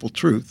gospel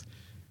truth.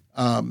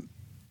 I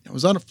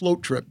was on a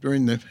float trip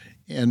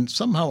and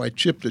somehow I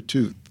chipped a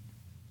tooth.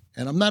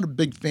 And I'm not a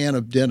big fan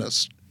of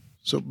dentists,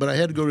 but I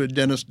had to go to a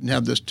dentist and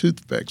have this tooth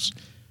fixed.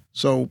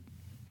 So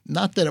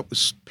not that it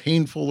was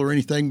painful or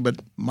anything,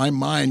 but my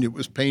mind, it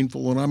was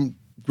painful, and I'm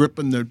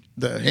gripping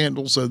the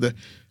handles of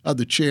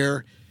the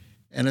chair.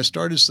 And I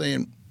started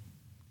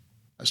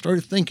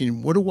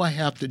thinking, what do I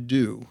have to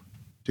do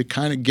to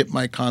kind of get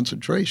my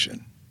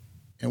concentration?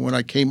 And what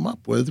I came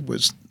up with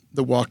was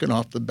the walking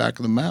off the back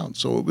of the mound.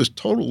 So it was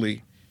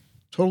totally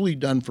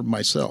done for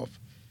myself.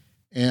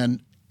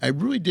 And I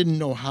really didn't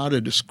know how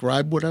to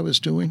describe what I was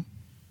doing.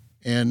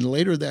 And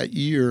later that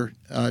year,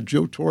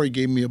 Joe Torre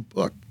gave me a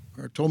book,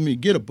 or told me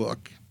to get a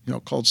book,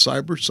 called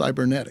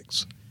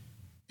Cybernetics.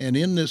 And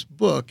in this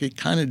book, it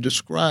kind of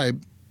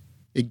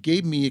it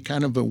gave me a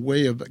kind of a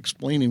way of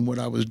explaining what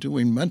I was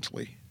doing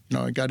mentally.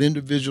 I got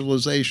into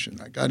visualization.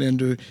 I got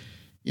into,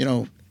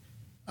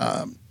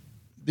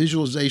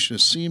 visualization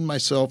of seeing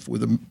myself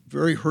with a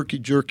very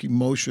herky-jerky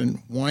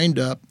motion, wind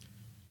up,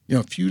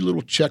 a few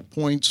little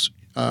checkpoints.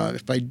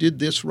 If I did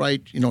this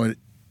right,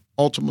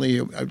 ultimately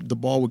the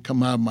ball would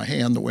come out of my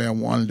hand the way I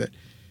wanted it.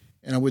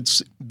 And I would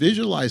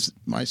visualize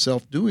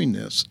myself doing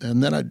this,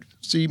 and then I'd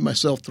see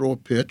myself throw a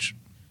pitch.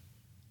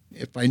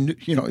 If I knew,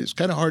 it's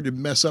kind of hard to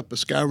mess up a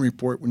scouting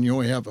report when you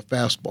only have a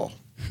fastball,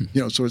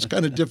 so it's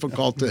kind of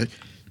difficult to,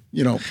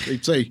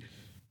 they'd say,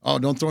 "Oh,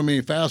 don't throw me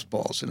any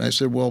fastballs." And I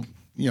said, "Well,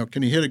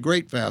 can he hit a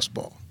great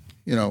fastball?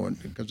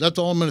 Because that's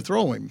all I'm going to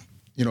throw him.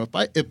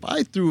 If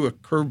I threw a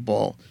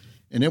curveball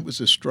and it was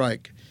a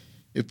strike,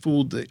 it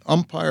fooled the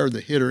umpire,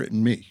 the hitter,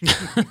 and me.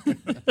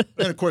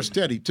 And of course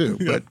Teddy too.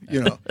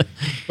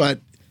 But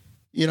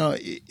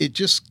it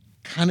just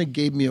kind of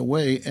gave me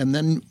away. And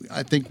then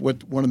I think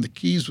one of the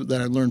keys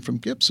that I learned from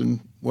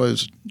Gibson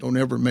was don't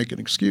ever make an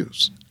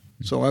excuse.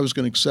 So I was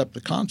going to accept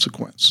the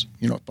consequence.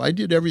 If I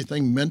did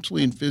everything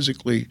mentally and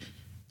physically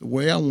the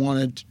way I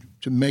wanted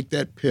to make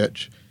that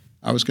pitch,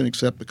 I was going to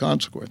accept the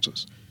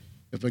consequences.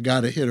 If I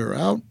got a hitter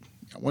out,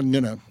 I wasn't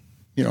going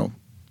to,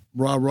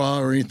 rah-rah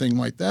or anything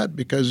like that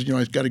because,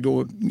 I've got to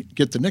go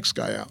get the next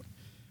guy out.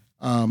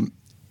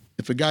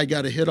 If a guy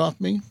got a hit off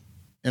me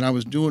and I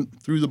was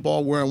threw the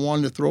ball where I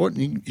wanted to throw it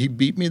and he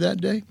beat me that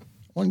day,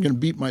 I wasn't going to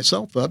beat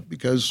myself up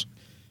because,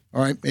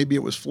 all right, maybe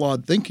it was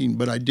flawed thinking,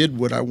 but I did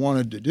what I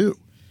wanted to do.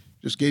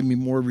 Just gave me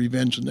more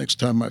revenge the next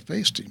time I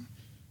faced him.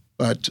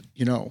 But,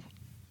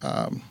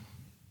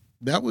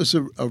 that was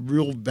a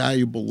real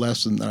valuable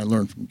lesson that I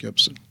learned from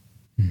Gibson.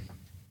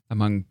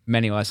 Among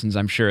many lessons,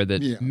 I'm sure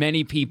that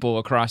many people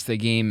across the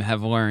game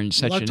have learned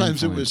such an influence. A lot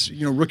of times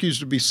it was, rookies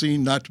to be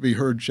seen, not to be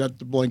heard, shut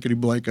the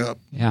blankety-blank up.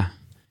 Yeah.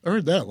 I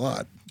heard that a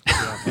lot.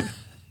 Yeah.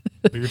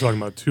 You're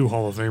talking about two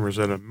Hall of Famers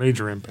that had a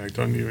major impact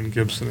on you, and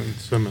Gibson and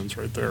Simmons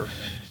right there.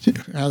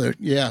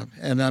 Yeah,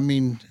 and I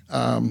mean,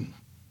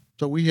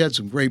 so we had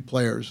some great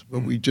players,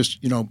 but we just,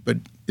 but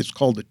it's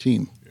called a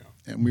team,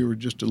 and we were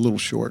just a little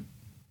short.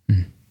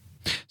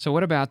 So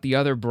what about the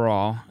other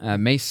brawl,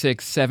 May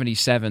 6,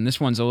 77?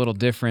 This one's a little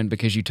different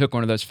because you took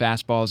one of those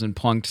fastballs and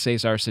plunked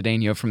Cesar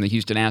Cedeno from the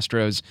Houston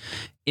Astros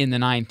in the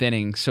 9th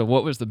inning. So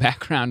what was the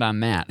background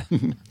on that?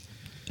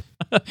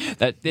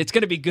 That it's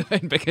going to be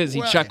good because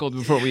he chuckled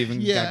before we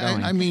even got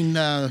going. I mean,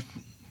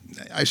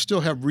 I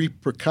still have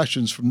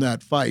repercussions from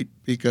that fight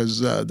because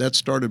that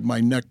started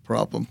my neck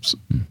problems.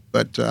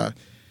 But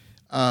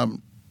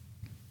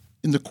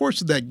in the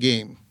course of that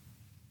game,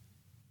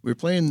 we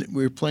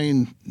were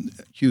playing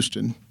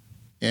Houston,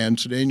 and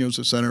Cedeno's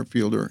the center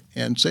fielder,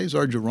 and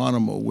Cesar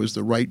Geronimo was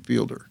the right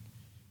fielder.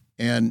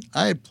 And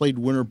I had played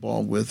winter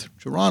ball with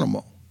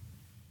Geronimo.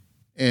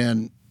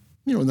 And,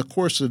 in the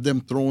course of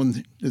them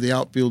throwing the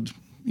outfield,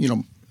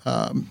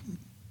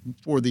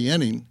 before the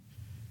inning,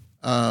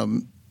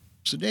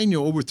 Cedeno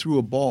overthrew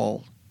a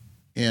ball,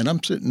 and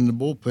I'm sitting in the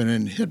bullpen,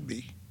 and it hit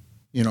me,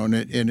 and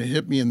it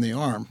hit me in the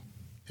arm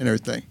and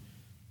everything.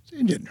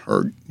 It didn't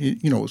hurt.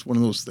 It was one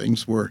of those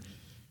things where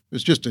it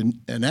was just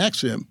an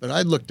accident, but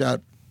I looked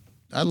to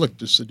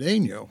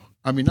Cedeno.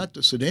 I mean, not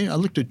to Cedeno. I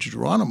looked at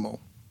Geronimo,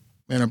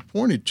 and I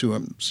pointed to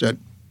him, said,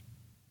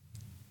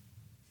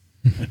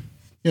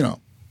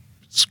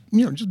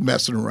 just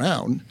messing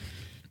around,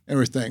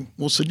 everything.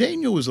 Well,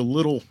 Cedeno was a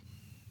little,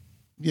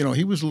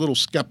 he was a little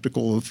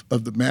skeptical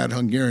of the Mad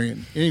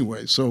Hungarian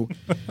anyway. So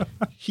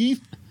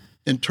he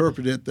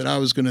interpreted that I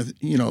was going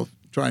to,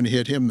 trying to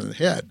hit him in the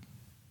head.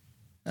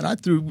 And I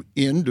threw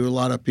into a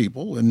lot of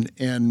people, and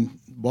the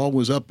ball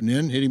was up and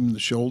in, hit him in the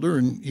shoulder,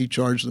 and he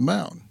charged the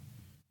mound.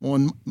 Well,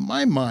 in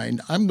my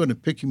mind, I'm going to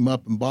pick him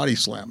up and body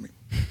slam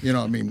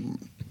him.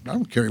 I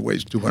don't care he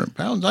weighs 200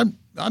 pounds.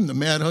 I'm the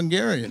Mad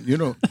Hungarian,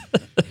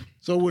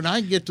 So when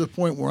I get to the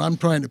point where I'm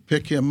trying to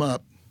pick him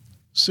up,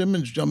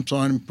 Simmons jumps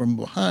on him from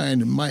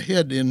behind, and my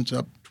head ends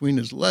up between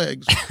his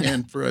legs.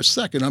 And for a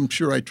second, I'm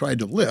sure I tried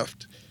to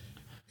lift.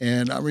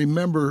 And I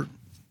remember,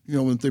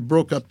 when they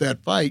broke up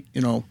that fight,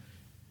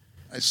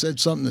 I said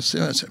something to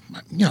Simmons. I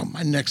said,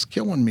 my neck's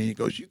killing me. He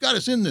goes, you got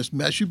us in this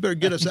mess. You better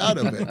get us out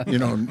of it.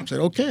 And I said,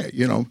 okay,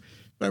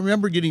 But I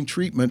remember getting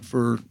treatment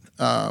for,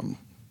 a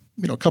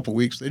couple of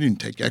weeks. They didn't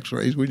take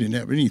x-rays. We didn't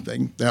have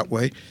anything that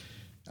way.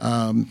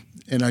 And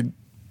I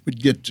would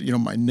get,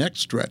 my neck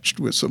stretched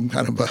with some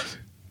kind of a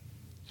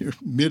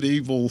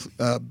medieval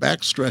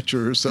back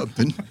stretcher or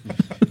something.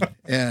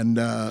 And,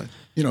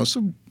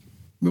 so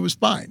it was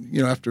fine,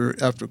 after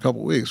a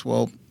couple of weeks.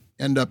 Well,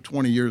 end up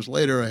 20 years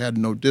later, I had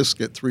no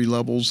disc at 3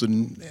 levels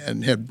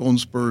and had bone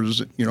spurs,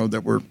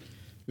 that were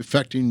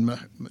affecting my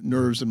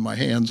nerves in my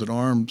hands and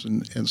arms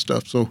and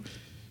stuff. So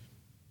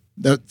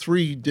that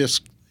 3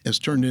 disc has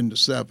turned into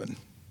 7.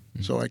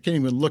 So I can't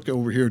even look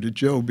over here to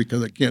Joe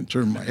because I can't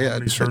turn my head. How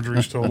many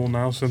surgeries total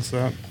now since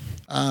that?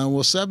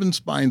 7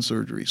 spine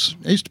surgeries.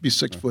 I used to be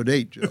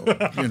 6'8", Joe.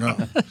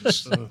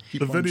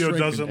 The video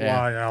doesn't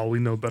lie, Al. We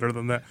know better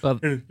than that. Well,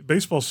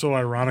 baseball's so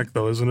ironic,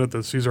 though, isn't it,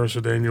 that Cesar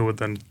Cedeno would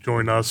then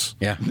join us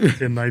in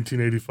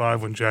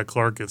 1985 when Jack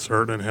Clark gets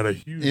hurt and had a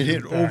huge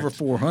impact over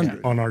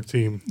 400 on our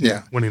team,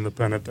 winning the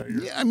pennant that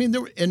year. Yeah, I mean,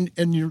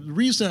 the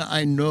reason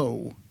I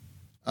know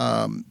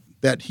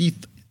that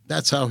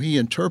that's how he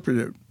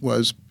interpreted it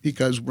was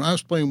because when I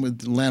was playing with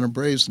the Atlanta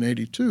Braves in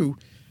 '82,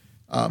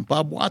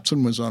 Bob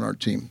Watson was on our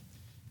team.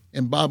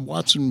 And Bob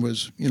Watson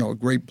was, a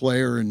great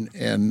player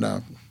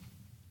and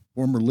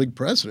former league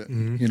president,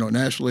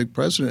 National League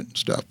president and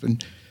stuff.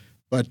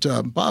 But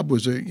Bob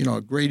was a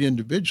great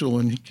individual,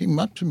 and he came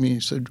up to me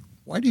and said,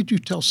 "Why did you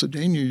tell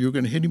Cedeno you were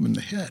going to hit him in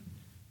the head?"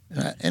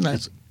 And I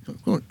said,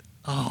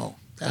 "Oh,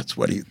 that's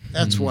why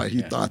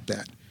he thought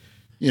that."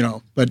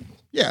 But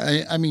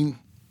yeah, I mean,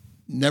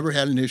 never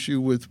had an issue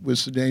with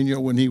Cedeno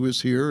when he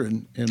was here,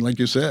 and like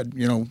you said,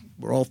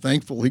 we're all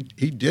thankful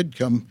he did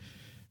come.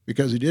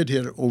 Because he did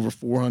hit over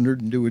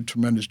 400 and do a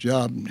tremendous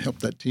job and help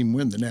that team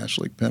win the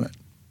National League pennant.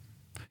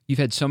 You've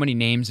had so many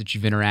names that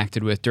you've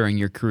interacted with during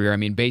your career. I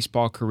mean,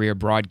 baseball career,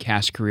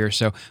 broadcast career.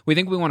 So we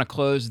think we want to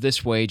close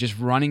this way, just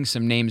running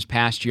some names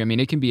past you. I mean,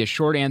 it can be a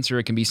short answer.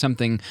 It can be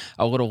something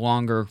a little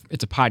longer.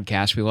 It's a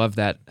podcast. We love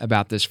that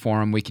about this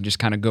forum. We can just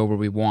kind of go where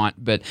we want.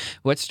 But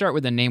let's start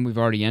with a name we've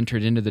already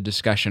entered into the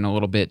discussion a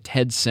little bit,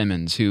 Ted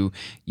Simmons, who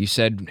you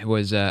said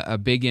was a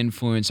big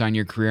influence on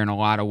your career in a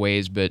lot of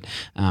ways. But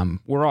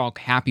we're all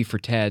happy for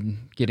Ted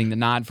getting the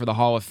nod for the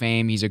Hall of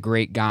Fame. He's a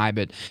great guy.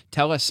 But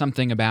tell us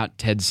something about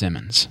Ted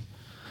Simmons.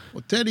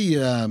 Well, Teddy,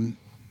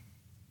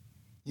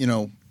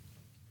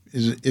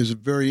 is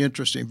very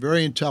interesting,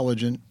 very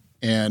intelligent,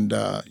 and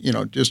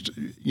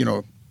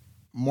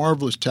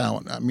marvelous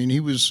talent. I mean, he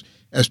was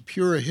as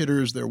pure a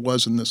hitter as there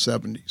was in the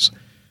 70s.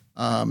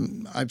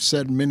 I've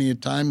said many a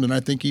time, and I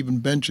think even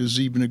Bench has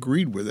even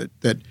agreed with it,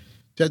 that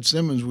Ted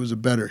Simmons was a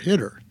better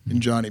hitter than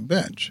Johnny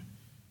Bench.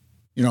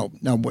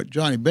 Now what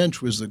Johnny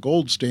Bench was the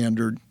gold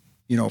standard,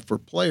 for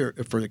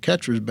the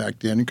catchers back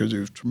then, because he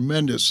was a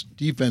tremendous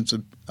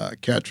defensive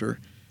catcher.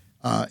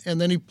 And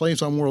then he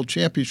plays on world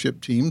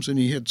championship teams, and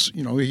he hits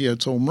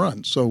home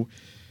runs. So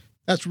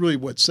that's really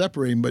what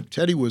separated him. But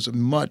Teddy was a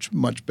much,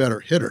 much better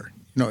hitter.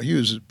 He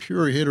was as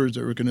pure a hitter as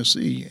they were going to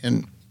see.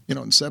 And,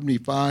 in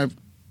 75,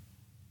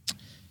 I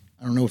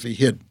don't know if he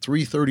hit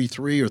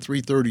 333 or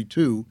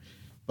 332,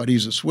 but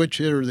he's a switch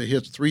hitter that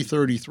hits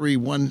 333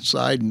 one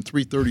side and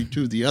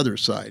 332 the other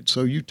side.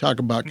 So you talk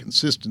about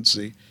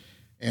consistency.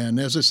 And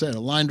as I said, a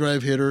line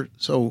drive hitter.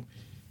 So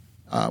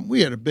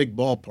we had a big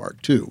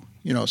ballpark, too.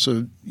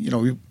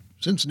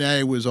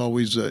 Cincinnati was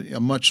always a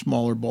much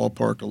smaller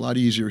ballpark, a lot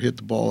easier to hit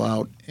the ball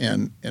out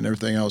and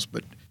everything else.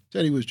 But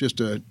Teddy was just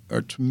a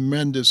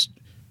tremendous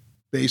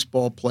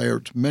baseball player,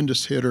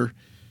 tremendous hitter.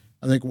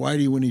 I think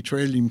Whitey, when he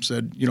traded him,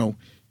 said,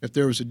 if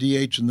there was a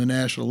DH in the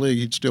National League,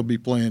 he'd still be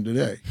playing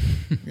today.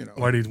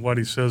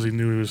 Whitey says he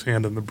knew he was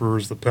handing the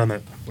Brewers the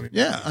pennant.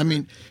 Yeah, I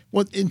mean,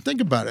 and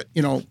think about it.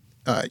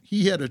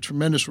 He had a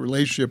tremendous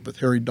relationship with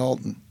Harry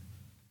Dalton,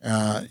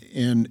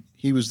 and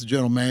he was the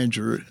general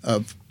manager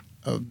of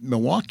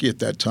Milwaukee at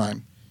that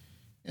time.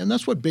 And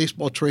that's what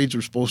baseball trades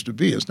are supposed to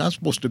be. It's not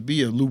supposed to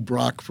be a Lou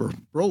Brock for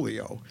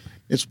Brolio.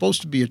 It's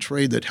supposed to be a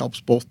trade that helps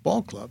both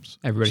ball clubs.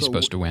 Everybody's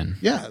supposed to win.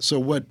 Yeah. So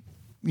what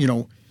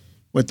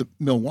the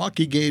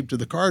Milwaukee gave to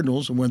the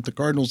Cardinals and what the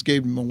Cardinals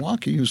gave to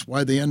Milwaukee is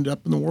why they ended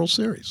up in the World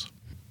Series.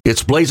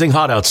 It's blazing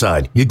hot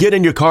outside. You get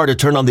in your car to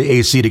turn on the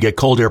AC to get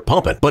cold air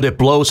pumping, but it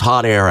blows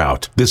hot air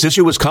out. This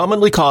issue is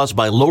commonly caused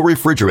by low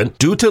refrigerant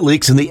due to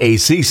leaks in the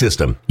AC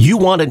system. You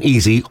want an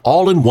easy,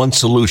 all-in-one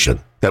solution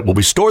that will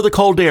restore the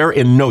cold air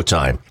in no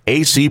time.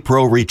 AC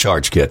Pro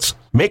Recharge Kits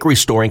make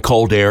restoring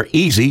cold air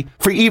easy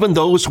for even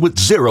those with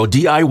zero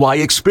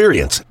DIY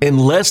experience in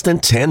less than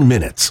 10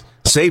 minutes.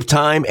 Save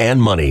time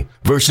and money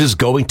versus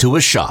going to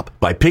a shop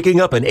by picking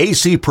up an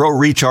AC Pro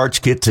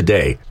Recharge Kit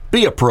today.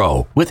 Be a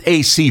pro with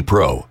AC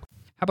Pro.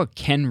 How about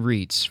Ken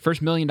Reitz,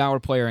 first $1 million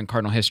player in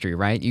Cardinal history,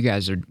 right? You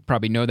guys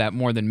probably know that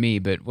more than me,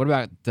 but what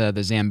about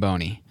the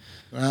Zamboni?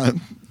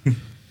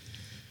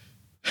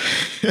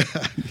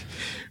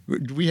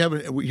 We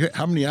have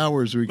how many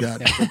hours we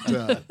got?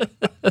 But,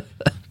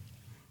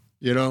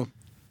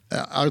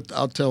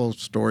 I'll tell a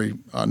story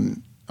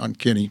on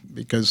Kenny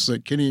because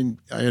Kenny,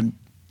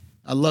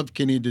 I loved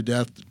Kenny to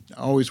death.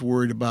 I always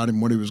worried about him,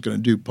 what he was going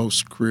to do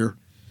post-career,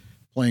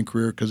 playing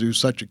career, because he was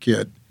such a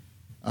kid.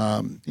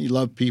 He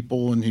loved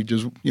people, and he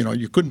just,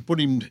 you couldn't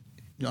put him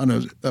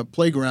on a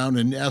playground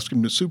and ask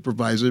him to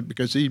supervise it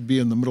because he'd be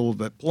in the middle of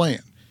that playing.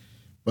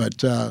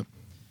 But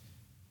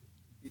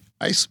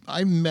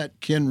I met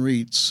Ken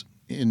Reitz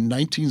in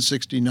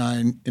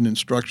 1969 in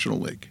Instructional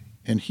League,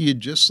 and he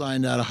had just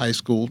signed out of high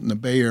school in the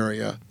Bay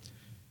Area.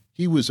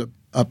 He was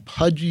a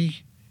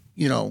pudgy,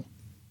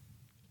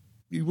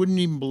 you wouldn't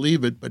even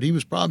believe it, but he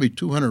was probably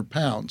 200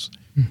 pounds.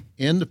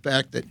 And the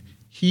fact that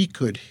he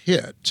could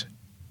hit,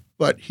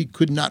 but he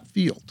could not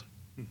field.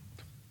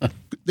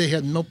 They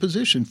had no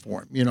position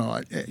for him.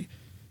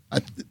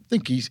 I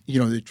think he's,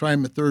 they try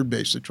him at third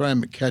base, they try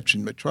him at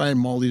catching, but try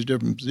him all these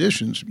different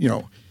positions,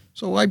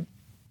 So I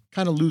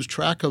kind of lose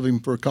track of him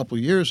for a couple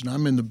of years, and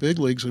I'm in the big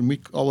leagues, and we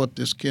call up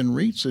this Ken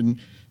Reitz, and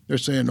they're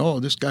saying,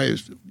 oh, this guy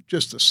is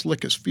just the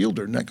slickest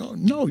fielder. And I go,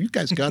 no, you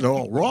guys got it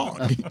all wrong.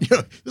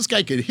 This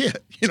guy could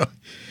hit,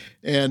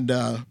 And,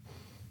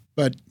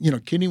 but,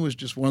 Kenny was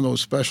just one of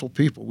those special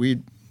people.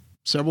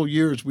 Several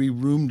years we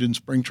roomed in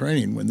spring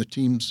training when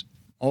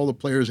all the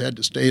players had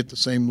to stay at the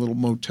same little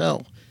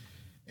motel.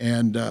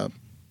 And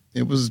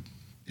it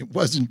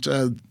wasn't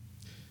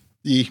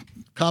the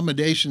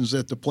accommodations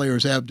that the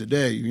players have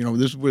today.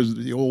 This was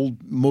the old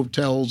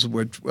motels,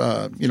 which,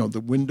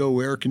 the window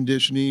air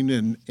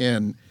conditioning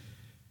and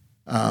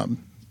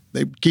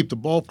they'd keep the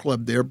ball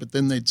club there, but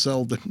then they'd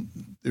sell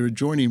their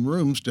adjoining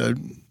rooms to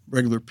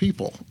regular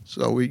people.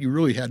 So you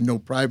really had no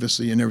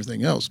privacy and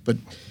everything else. But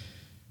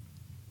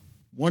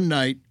one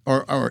night,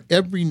 or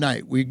every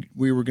night, we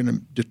were going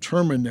to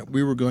determine that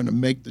we were going to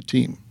make the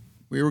team.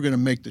 We were going to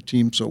make the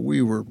team, so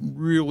we were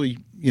really,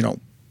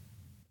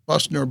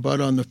 busting our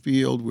butt on the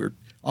field. We're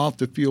off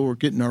the field. We're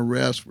getting our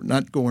rest. We're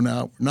not going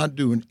out. We're not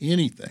doing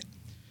anything.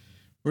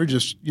 we're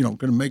just, we're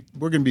going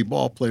to be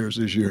ball players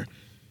this year.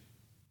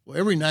 Well,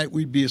 every night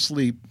we'd be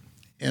asleep,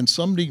 and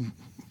somebody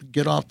would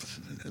get off,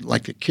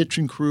 like a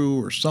kitchen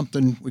crew or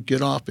something would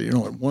get off, at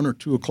 1 or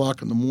 2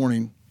 o'clock in the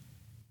morning,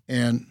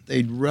 and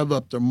they'd rev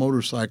up their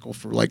motorcycle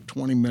for like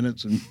 20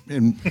 minutes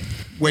and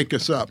wake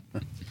us up.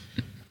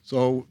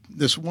 So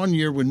this one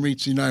year when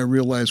Ritzy and I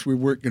realized we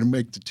weren't going to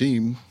make the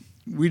team,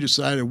 we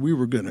decided we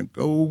were going to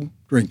go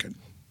drinking.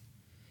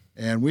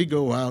 And we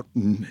go out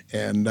and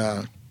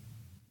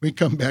we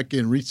come back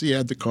in. Ritzy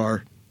had the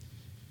car,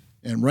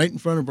 and right in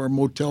front of our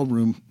motel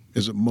room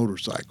is a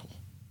motorcycle.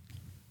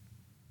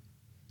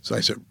 So I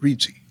said,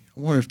 Ritzy, I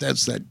wonder if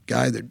that's that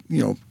guy that,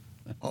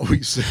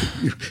 always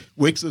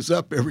wakes us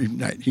up every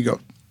night. He goes,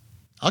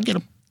 I'll get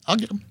him.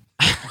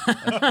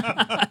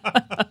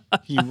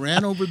 He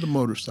ran over the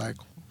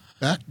motorcycle,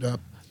 backed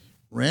up,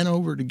 ran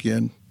over it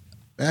again,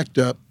 backed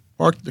up,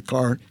 parked the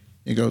car.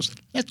 He goes,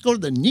 let's go to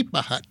the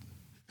Nipa Hut.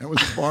 That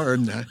was a bar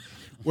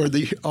where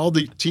all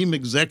the team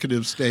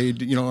executives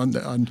stayed,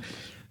 on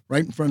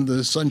right in front of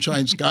the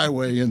Sunshine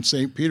Skyway in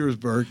St.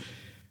 Petersburg.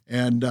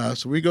 And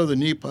so we go to the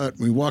Nipa Hut,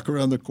 and we walk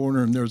around the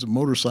corner, and there's a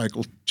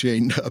motorcycle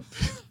chained up.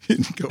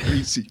 And go,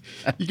 easy.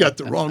 You got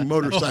the wrong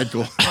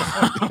motorcycle.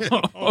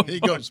 He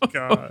goes,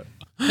 God.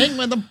 Hang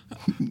with him.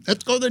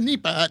 Let's go to the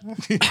Nipa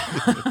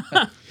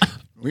Hut.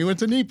 We went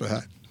to Nipa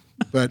Hut.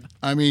 But,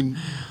 I mean,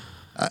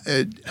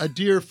 a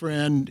dear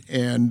friend,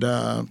 and,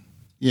 I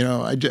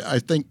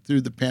think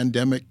through the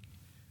pandemic,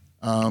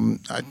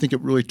 I think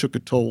it really took a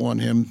toll on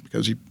him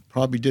because he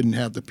probably didn't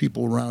have the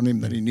people around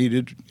him that he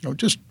needed.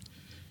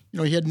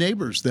 He had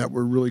neighbors that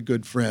were really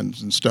good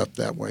friends and stuff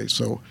that way.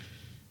 So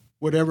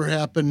whatever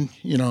happened,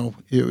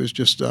 it was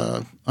just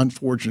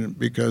unfortunate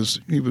because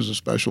he was a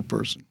special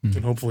person.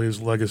 And hopefully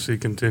his legacy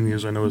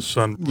continues. I know his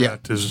son,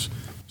 Brett, has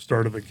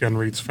started the Ken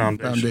Reitz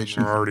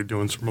Foundation. They're already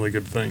doing some really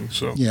good things.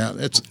 So yeah,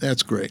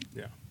 that's great.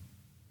 Yeah.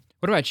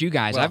 What about you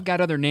guys? Well, I've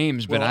got other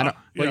names, but I don't.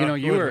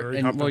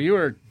 Well, you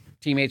were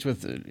teammates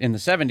with in the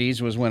 70s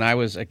was when I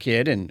was a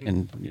kid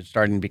and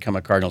starting to become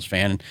a Cardinals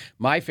fan. And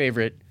my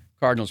favorite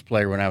Cardinals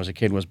player when I was a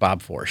kid was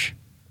Bob Forsch.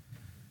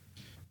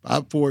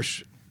 Bob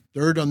Forsch,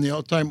 third on the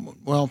all-time,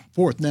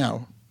 fourth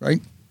now, right?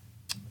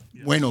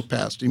 Yes. Waino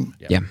passed him.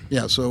 Yeah.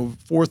 Yeah, so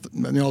fourth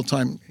on the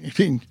all-time. I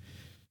mean,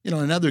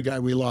 another guy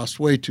we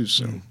lost way too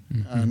soon.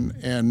 Mm-hmm.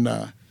 And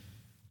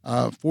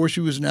Forsch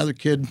was another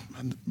kid,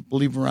 I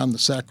believe, around the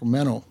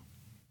Sacramento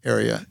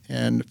area,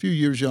 and a few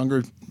years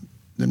younger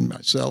than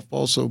myself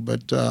also.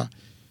 But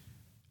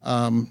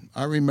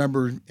I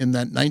remember in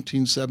that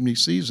 1970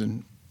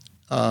 season,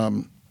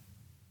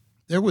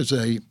 there was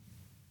a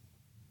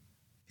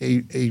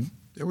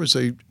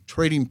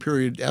trading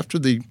period after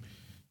the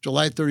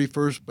July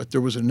 31st, but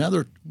there was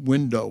another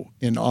window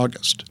in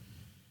August,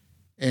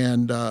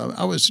 and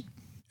I was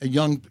a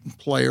young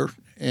player,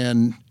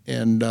 and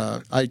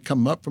I'd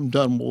come up from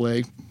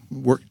Dunwell,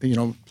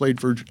 played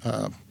for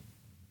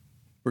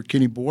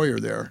Kenny Boyer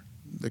there,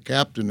 the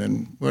captain,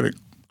 and what a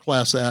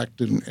class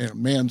act and a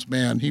man's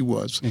man he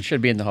was. And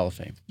should be in the Hall of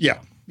Fame. Yeah,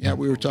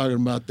 we were talking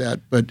about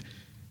that, but.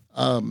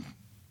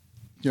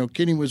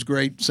 Kenny was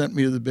great, sent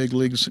me to the big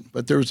leagues,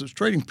 but there was this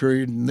trading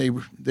period, and they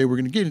were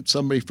going to get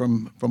somebody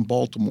from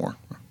Baltimore,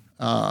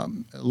 a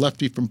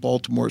lefty from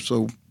Baltimore.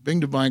 So Bing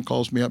Devine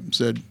calls me up and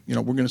said,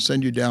 we're going to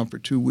send you down for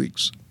 2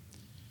 weeks.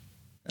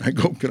 And I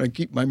go, can I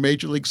keep my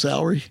major league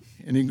salary?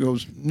 And he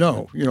goes,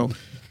 no,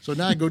 So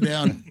now I go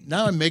down.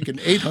 Now I'm making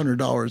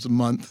 $800 a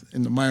month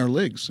in the minor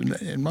leagues,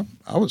 and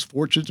I was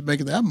fortunate to make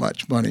that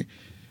much money.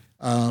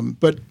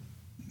 But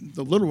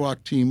the Little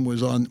Rock team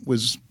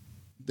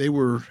they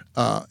were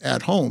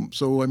at home.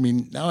 So, I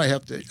mean, now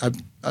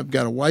I've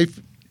got a wife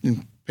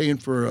and paying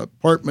for an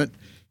apartment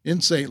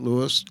in St.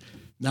 Louis.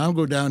 Now I'll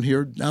go down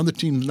here. Now the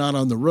team's not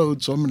on the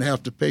road, so I'm going to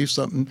have to pay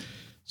something.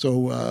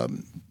 So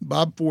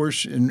Bob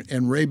Forsch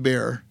and Ray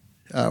Bear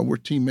were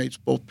teammates,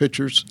 both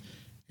pitchers.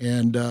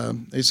 And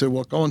they said,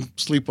 well, go and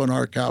sleep on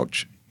our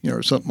couch,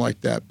 or something like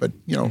that. But,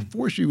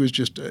 Forsch was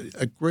just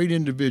a great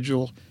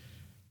individual.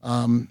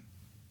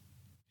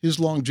 His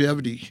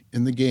longevity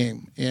in the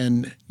game.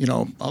 And,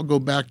 I'll go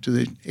back to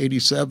the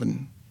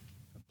 87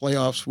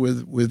 playoffs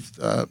with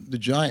the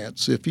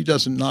Giants. If he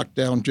doesn't knock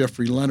down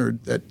Jeffrey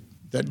Leonard,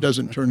 that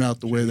doesn't turn out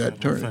the way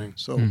that turned.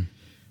 So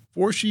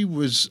Forsch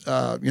was,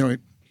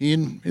 he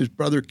and his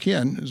brother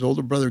Ken, his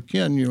older brother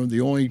Ken,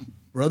 the only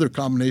brother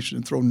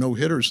combination to throw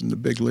no-hitters in the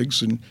big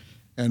leagues. And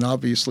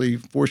obviously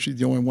Forsch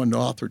the only one to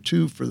author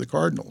 2 for the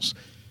Cardinals.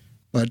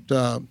 But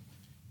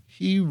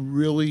he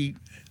really...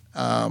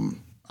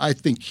 I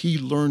think he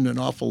learned an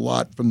awful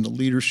lot from the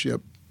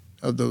leadership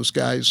of those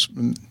guys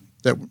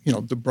that,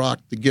 the Brock,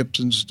 the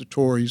Gibsons, the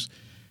Torreys,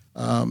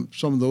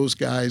 some of those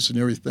guys and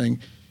everything.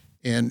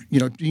 And,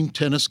 Gene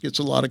Tennis gets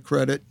a lot of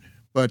credit,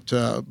 but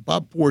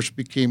Bob Forsch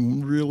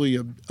became really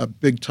a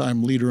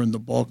big-time leader in the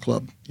ball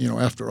club,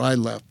 after I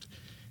left.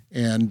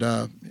 And,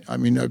 I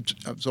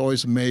was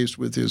always amazed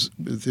with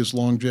his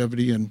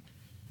longevity and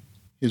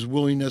his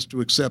willingness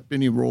to accept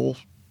any role.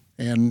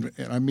 And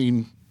I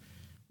mean,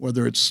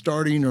 whether it's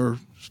starting or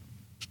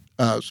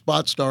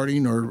spot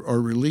starting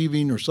or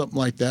relieving or something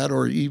like that,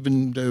 or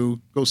even to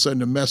go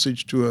send a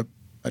message to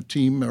a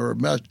team or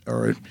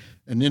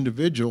an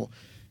individual.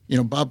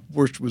 Bob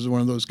Wurst was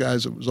one of those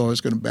guys that was always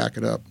going to back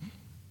it up.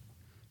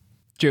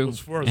 Joe, as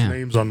far as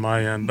names on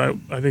my end,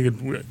 I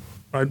think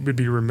I would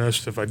be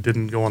remiss if I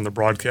didn't go on the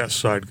broadcast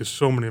side,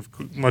 because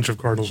much of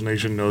Cardinals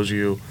Nation knows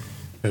you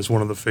as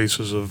one of the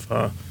faces of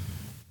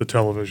the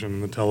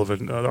television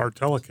and our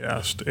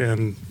telecast,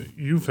 and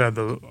you've had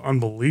the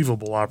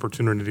unbelievable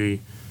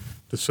opportunity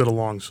to sit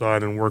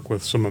alongside and work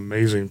with some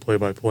amazing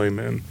play-by-play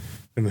men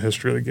in the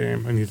history of the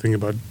game. And you think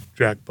about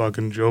Jack Buck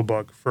and Joe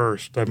Buck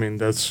first. I mean,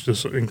 that's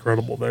just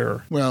incredible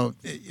there. Well,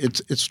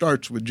 it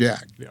starts with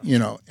Jack,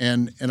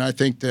 and I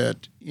think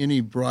that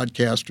any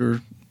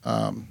broadcaster,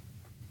 even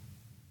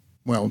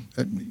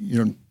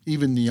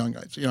the young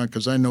guys,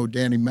 because I know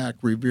Danny Mack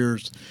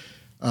reveres,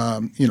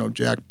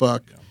 Jack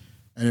Buck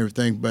and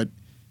everything, but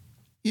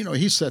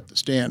he set the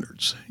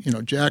standards.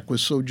 Jack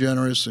was so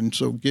generous and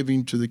so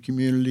giving to the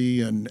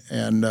community, and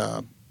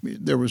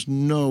there was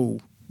no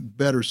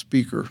better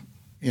speaker,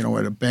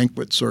 at a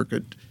banquet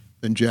circuit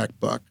than Jack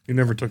Buck. He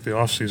never took the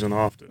off season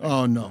off, did he?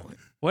 Oh no.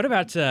 what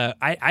about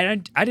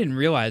I didn't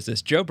realize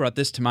this. Joe brought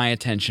this to my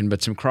attention,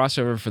 but some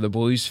crossover for the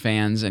Blues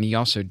fans, and he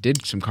also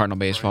did some Cardinal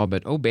baseball.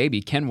 But oh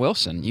baby, Ken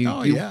Wilson,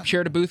 you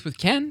shared a booth with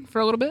Ken for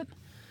a little bit.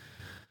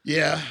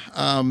 Yeah,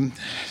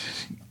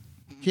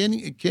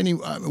 Kenny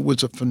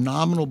was a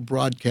phenomenal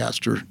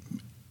broadcaster.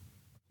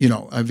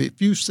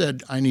 If you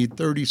said I need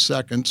 30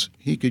 seconds,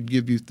 he could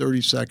give you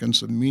 30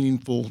 seconds of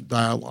meaningful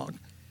dialogue.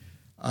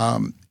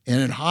 And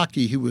in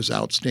hockey, he was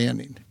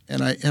outstanding.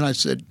 And I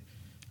said,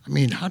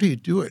 how do you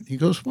do it? He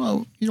goes,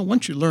 well,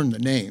 once you learn the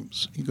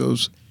names, he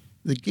goes,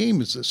 the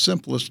game is the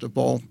simplest of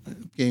all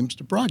games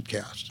to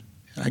broadcast.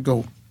 And I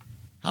go,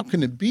 how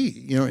can it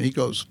be? And he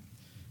goes,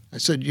 I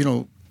said,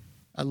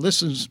 I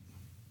listened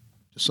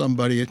to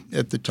somebody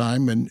at the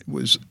time and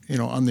was,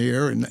 on the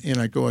air, and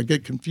I go, I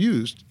get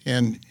confused.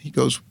 And he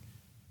goes,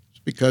 it's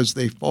because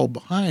they fall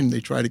behind, they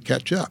try to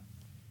catch up.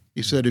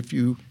 He said, if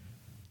you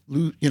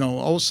lose,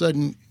 all of a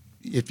sudden,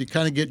 if you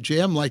kind of get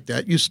jammed like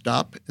that, you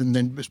stop and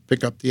then just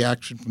pick up the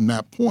action from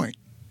that point.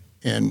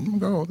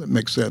 And, that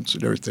makes sense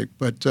and everything.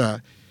 But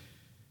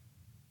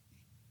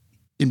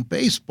in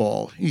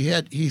baseball,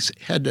 he's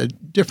had a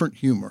different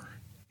humor.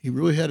 He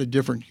really had a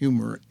different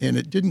humor, and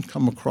it didn't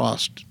come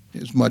across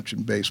as much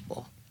in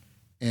baseball.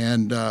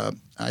 And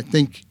I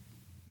think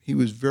he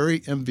was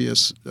very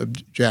envious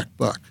of Jack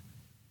Buck.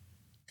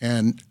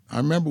 And I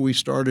remember we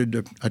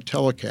started a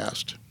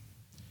telecast.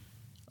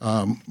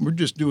 We're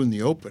just doing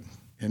the Open,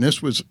 and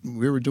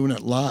we were doing it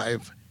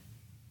live.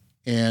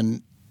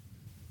 And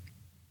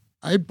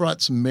I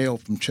brought some mail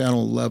from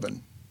Channel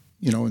 11,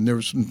 and there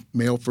was some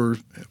mail for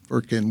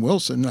Ken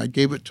Wilson. I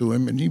gave it to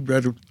him, and he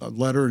read a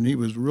letter, and he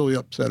was really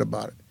upset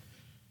about it.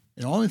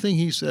 And the only thing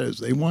he said is,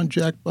 they want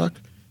Jack Buck,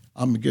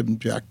 I'm going to give him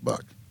Jack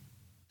Buck.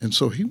 And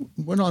so he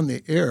went on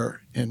the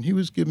air, and he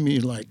was giving me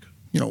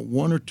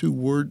one or two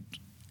words,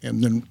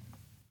 and then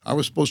I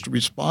was supposed to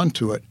respond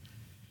to it.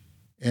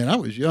 And I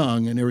was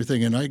young and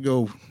everything, and I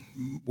go,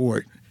 boy,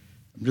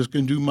 I'm just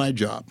going to do my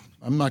job.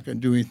 I'm not going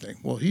to do anything.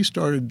 Well, he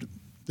started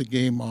the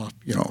game off,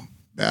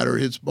 batter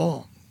hits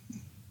ball.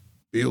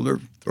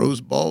 Fielder throws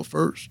ball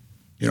first.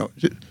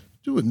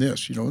 Doing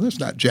this, that's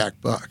not Jack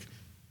Buck.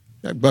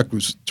 Jack Buck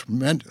was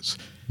tremendous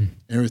and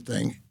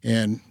everything.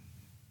 And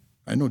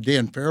I know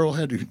Dan Farrell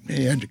had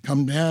to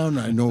come down.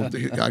 I know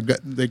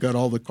they got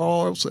all the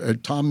calls.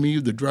 Tom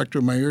Meade, the director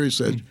of my area,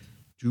 said,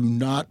 do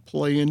not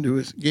play into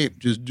his game.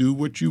 Just do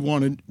what you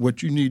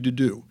need to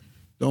do.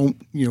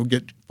 Don't,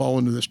 fall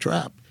into this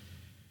trap.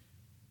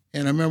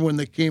 And I remember when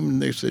they came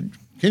and they said,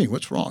 Kenny,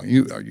 what's wrong?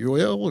 Are you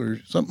ill or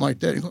something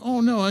like that? He goes,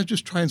 oh, no, I was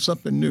just trying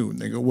something new. And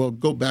they go, well,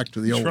 go back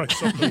to the old. Try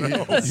something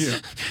else. Yeah.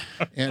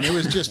 And it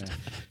was just,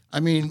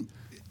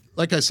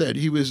 like I said,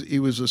 he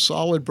was a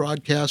solid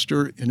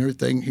broadcaster and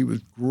everything. He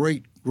was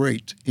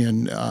great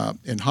in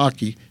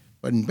hockey.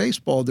 But in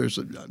baseball, there's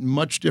a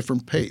much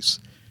different pace.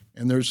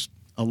 And there's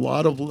a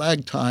lot of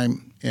lag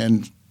time.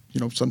 And,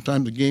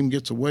 sometimes the game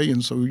gets away.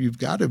 And so you've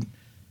got to,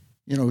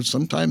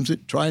 sometimes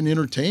try and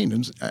entertain.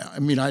 And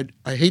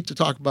I hate to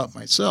talk about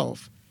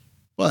myself,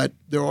 but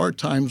there are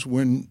times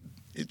when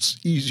it's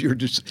easier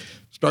to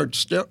start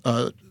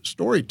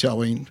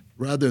storytelling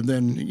rather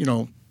than,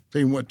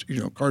 saying what,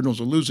 Cardinals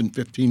are losing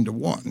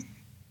 15-1.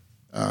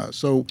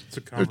 So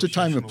there's a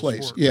time and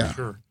place. Sport, yeah.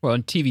 Sure. Well,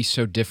 and TV's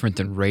so different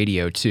than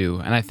radio, too.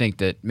 And I think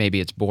that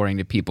maybe it's boring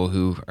to people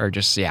who are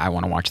just, I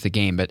want to watch the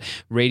game. But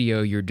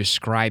radio, you're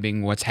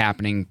describing what's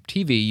happening.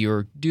 TV,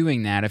 you're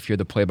doing that if you're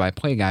the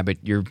play-by-play guy,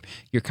 but you're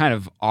kind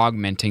of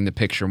augmenting the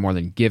picture more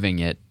than giving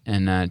it.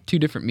 And two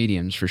different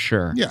mediums for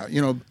sure. Yeah,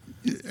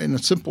 in a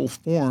simple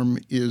form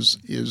is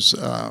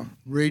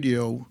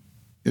radio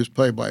is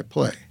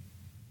play-by-play.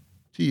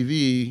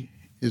 TV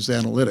is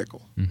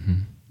analytical.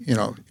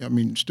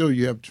 Mm-hmm. Still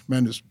you have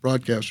tremendous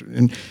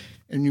broadcasters.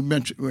 And you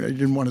mentioned, I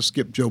didn't want to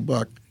skip Joe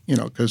Buck,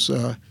 because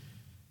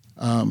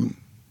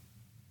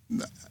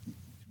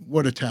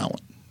what a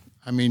talent.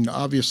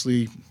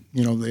 Obviously,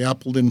 the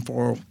apple didn't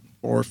fall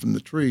far from the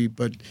tree.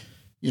 But,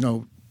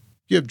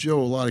 give Joe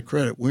a lot of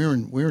credit. We're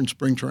in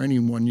spring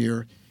training one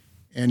year,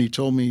 and he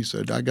told me, he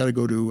said, I got to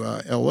go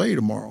to L.A.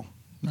 tomorrow.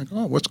 I'm like,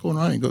 oh, what's going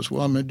on? He goes,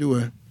 well, I'm going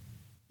to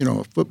do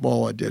a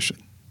football audition.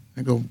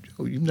 I go,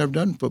 oh, you've never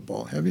done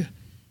football, have you?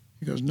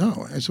 He goes,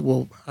 no. I said,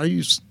 well,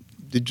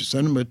 did you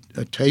send him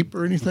a tape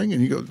or anything?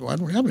 And he goes, well, I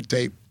don't have a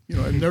tape.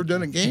 I've never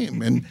done a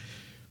game.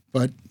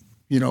 But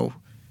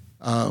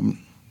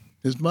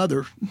his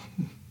mother,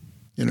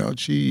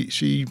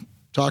 she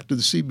talked to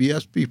the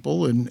CBS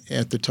people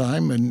at the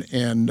time,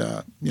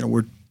 and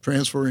we're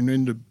transferring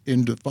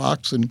into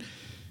Fox, and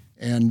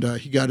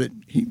he got it.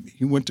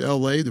 He went to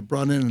L.A. They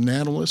brought in an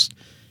analyst.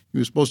 He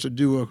was supposed to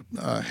do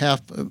a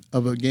half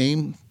of a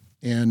game,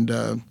 and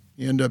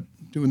he ended up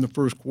doing the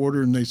first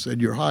quarter, and they said,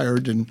 you're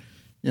hired. And,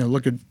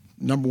 look at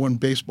number one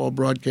baseball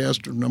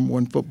broadcaster, number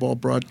one football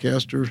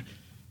broadcaster.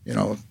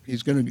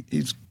 He's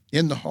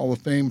in the Hall of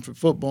Fame for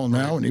football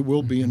now, and he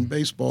will be in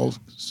baseball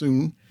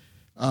soon.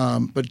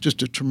 But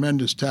just a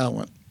tremendous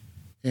talent.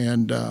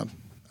 And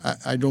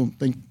I don't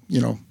think,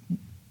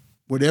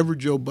 whatever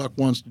Joe Buck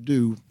wants to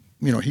do,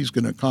 he's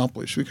going to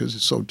accomplish because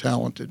he's so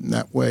talented in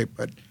that way.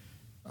 But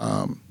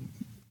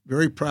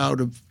very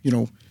proud of,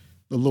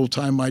 the little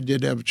time I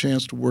did have a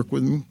chance to work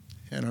with him.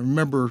 And I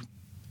remember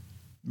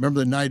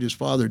the night his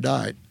father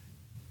died.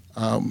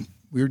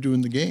 We were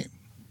doing the game.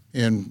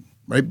 And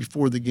right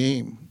before the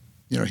game,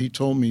 he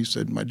told me, he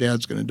said, my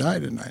dad's going to die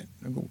tonight.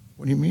 I go,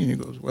 what do you mean? He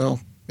goes, well,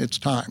 it's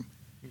time.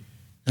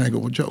 And I go,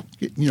 well, Joe,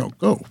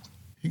 go.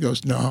 He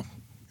goes, no,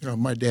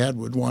 my dad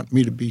would want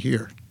me to be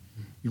here.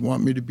 He'd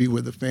want me to be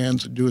with the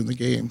fans and doing the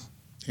game.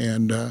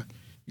 And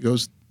he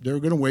goes, they're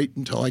going to wait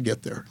until I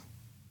get there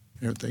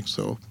and everything.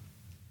 So,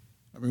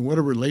 what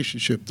a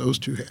relationship those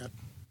two had.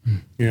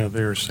 Yeah,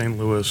 they're St.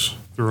 Louis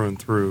through and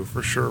through,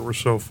 for sure. We're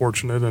so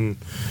fortunate. And,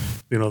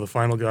 the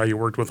final guy you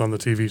worked with on the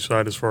TV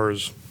side as far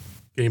as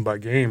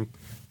game-by-game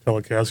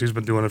telecast, he's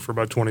been doing it for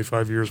about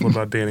 25 years. What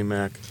about Danny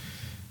Mac?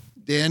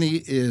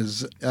 Danny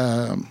is,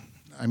 I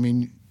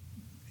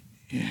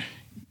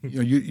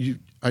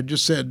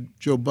just said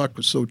Joe Buck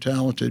was so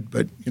talented,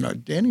 but,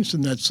 Danny's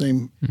in that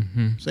same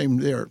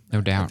there. No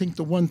doubt. I think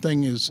the one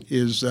thing is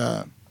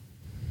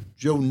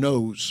Joe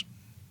knows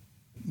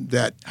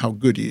that how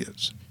good he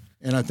is.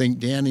 And I think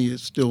Danny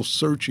is still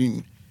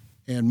searching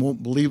and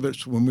won't believe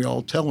it when we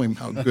all tell him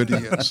how good he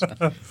is.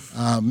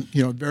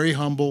 Very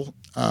humble,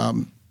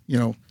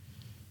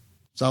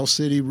 South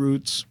City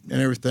roots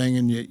and everything.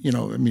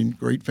 And,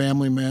 great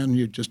family man.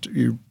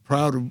 You're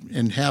proud of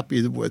and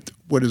happy with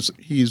what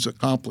he's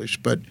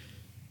accomplished. But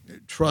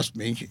trust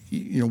me,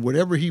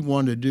 whatever he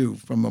wanted to do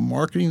from a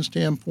marketing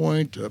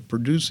standpoint, a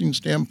producing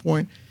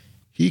standpoint,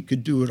 he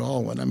could do it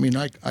all. And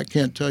I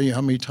can't tell you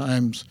how many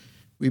times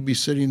we'd be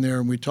sitting there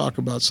and we'd talk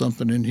about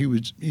something, and he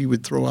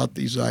would throw out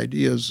these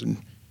ideas, and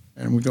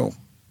we go,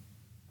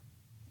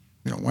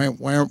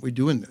 why aren't we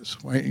doing this?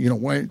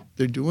 Why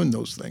they're doing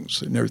those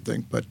things and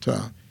everything? But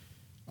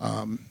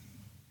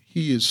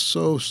he is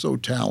so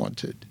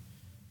talented,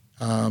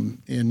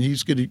 and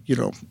he's going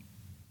to,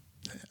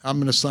 I'm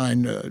going to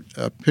sign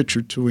a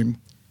picture to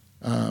him.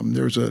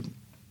 There's a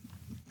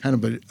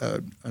kind of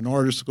an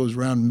artist that goes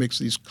around and makes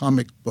these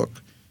comic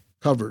book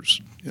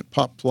covers,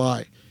 Pop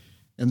Fly.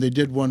 And they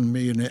did one to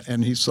me,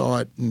 and he saw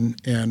it, and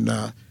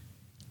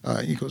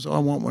he goes, oh, I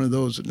want one of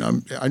those.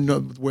 And I know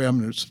the way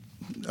I'm going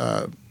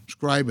to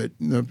describe it.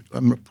 I'm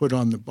going to put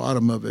on the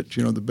bottom of it,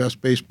 the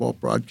best baseball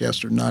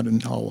broadcaster not in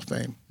the Hall of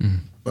Fame,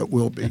 but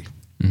will be.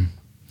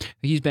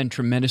 He's been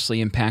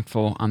tremendously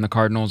impactful on the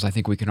Cardinals. I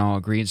think we can all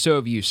agree, and so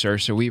have you, sir.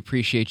 So we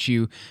appreciate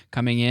you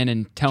coming in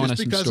and telling us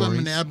some stories. Just because I'm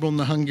an admiral in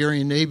the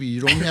Hungarian Navy,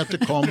 you don't have to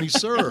call me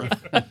sir.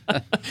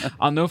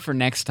 I'll know for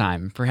next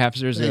time.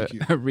 Perhaps there's a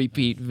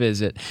repeat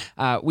visit.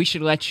 We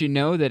should let you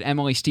know that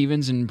Emily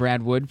Stevens and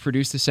Brad Wood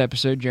produced this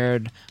episode.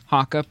 Jared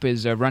Hockup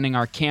is running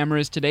our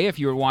cameras today, if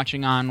you were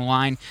watching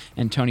online,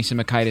 and Tony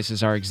Simakaitis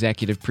is our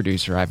executive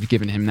producer. I've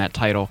given him that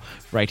title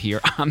right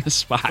here on the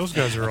spot. Those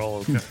guys are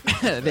all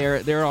okay.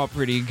 They're all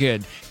pretty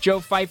good. Joe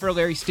Pfeiffer,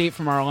 Larry State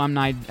from our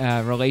Alumni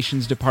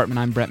Relations Department.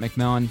 I'm Brett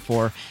McMillan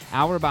for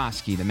Al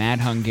Raboski, the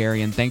Mad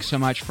Hungarian. Thanks so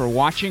much for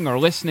watching or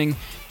listening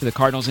to the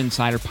Cardinals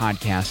Insider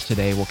Podcast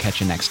today. We'll catch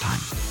you next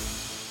time.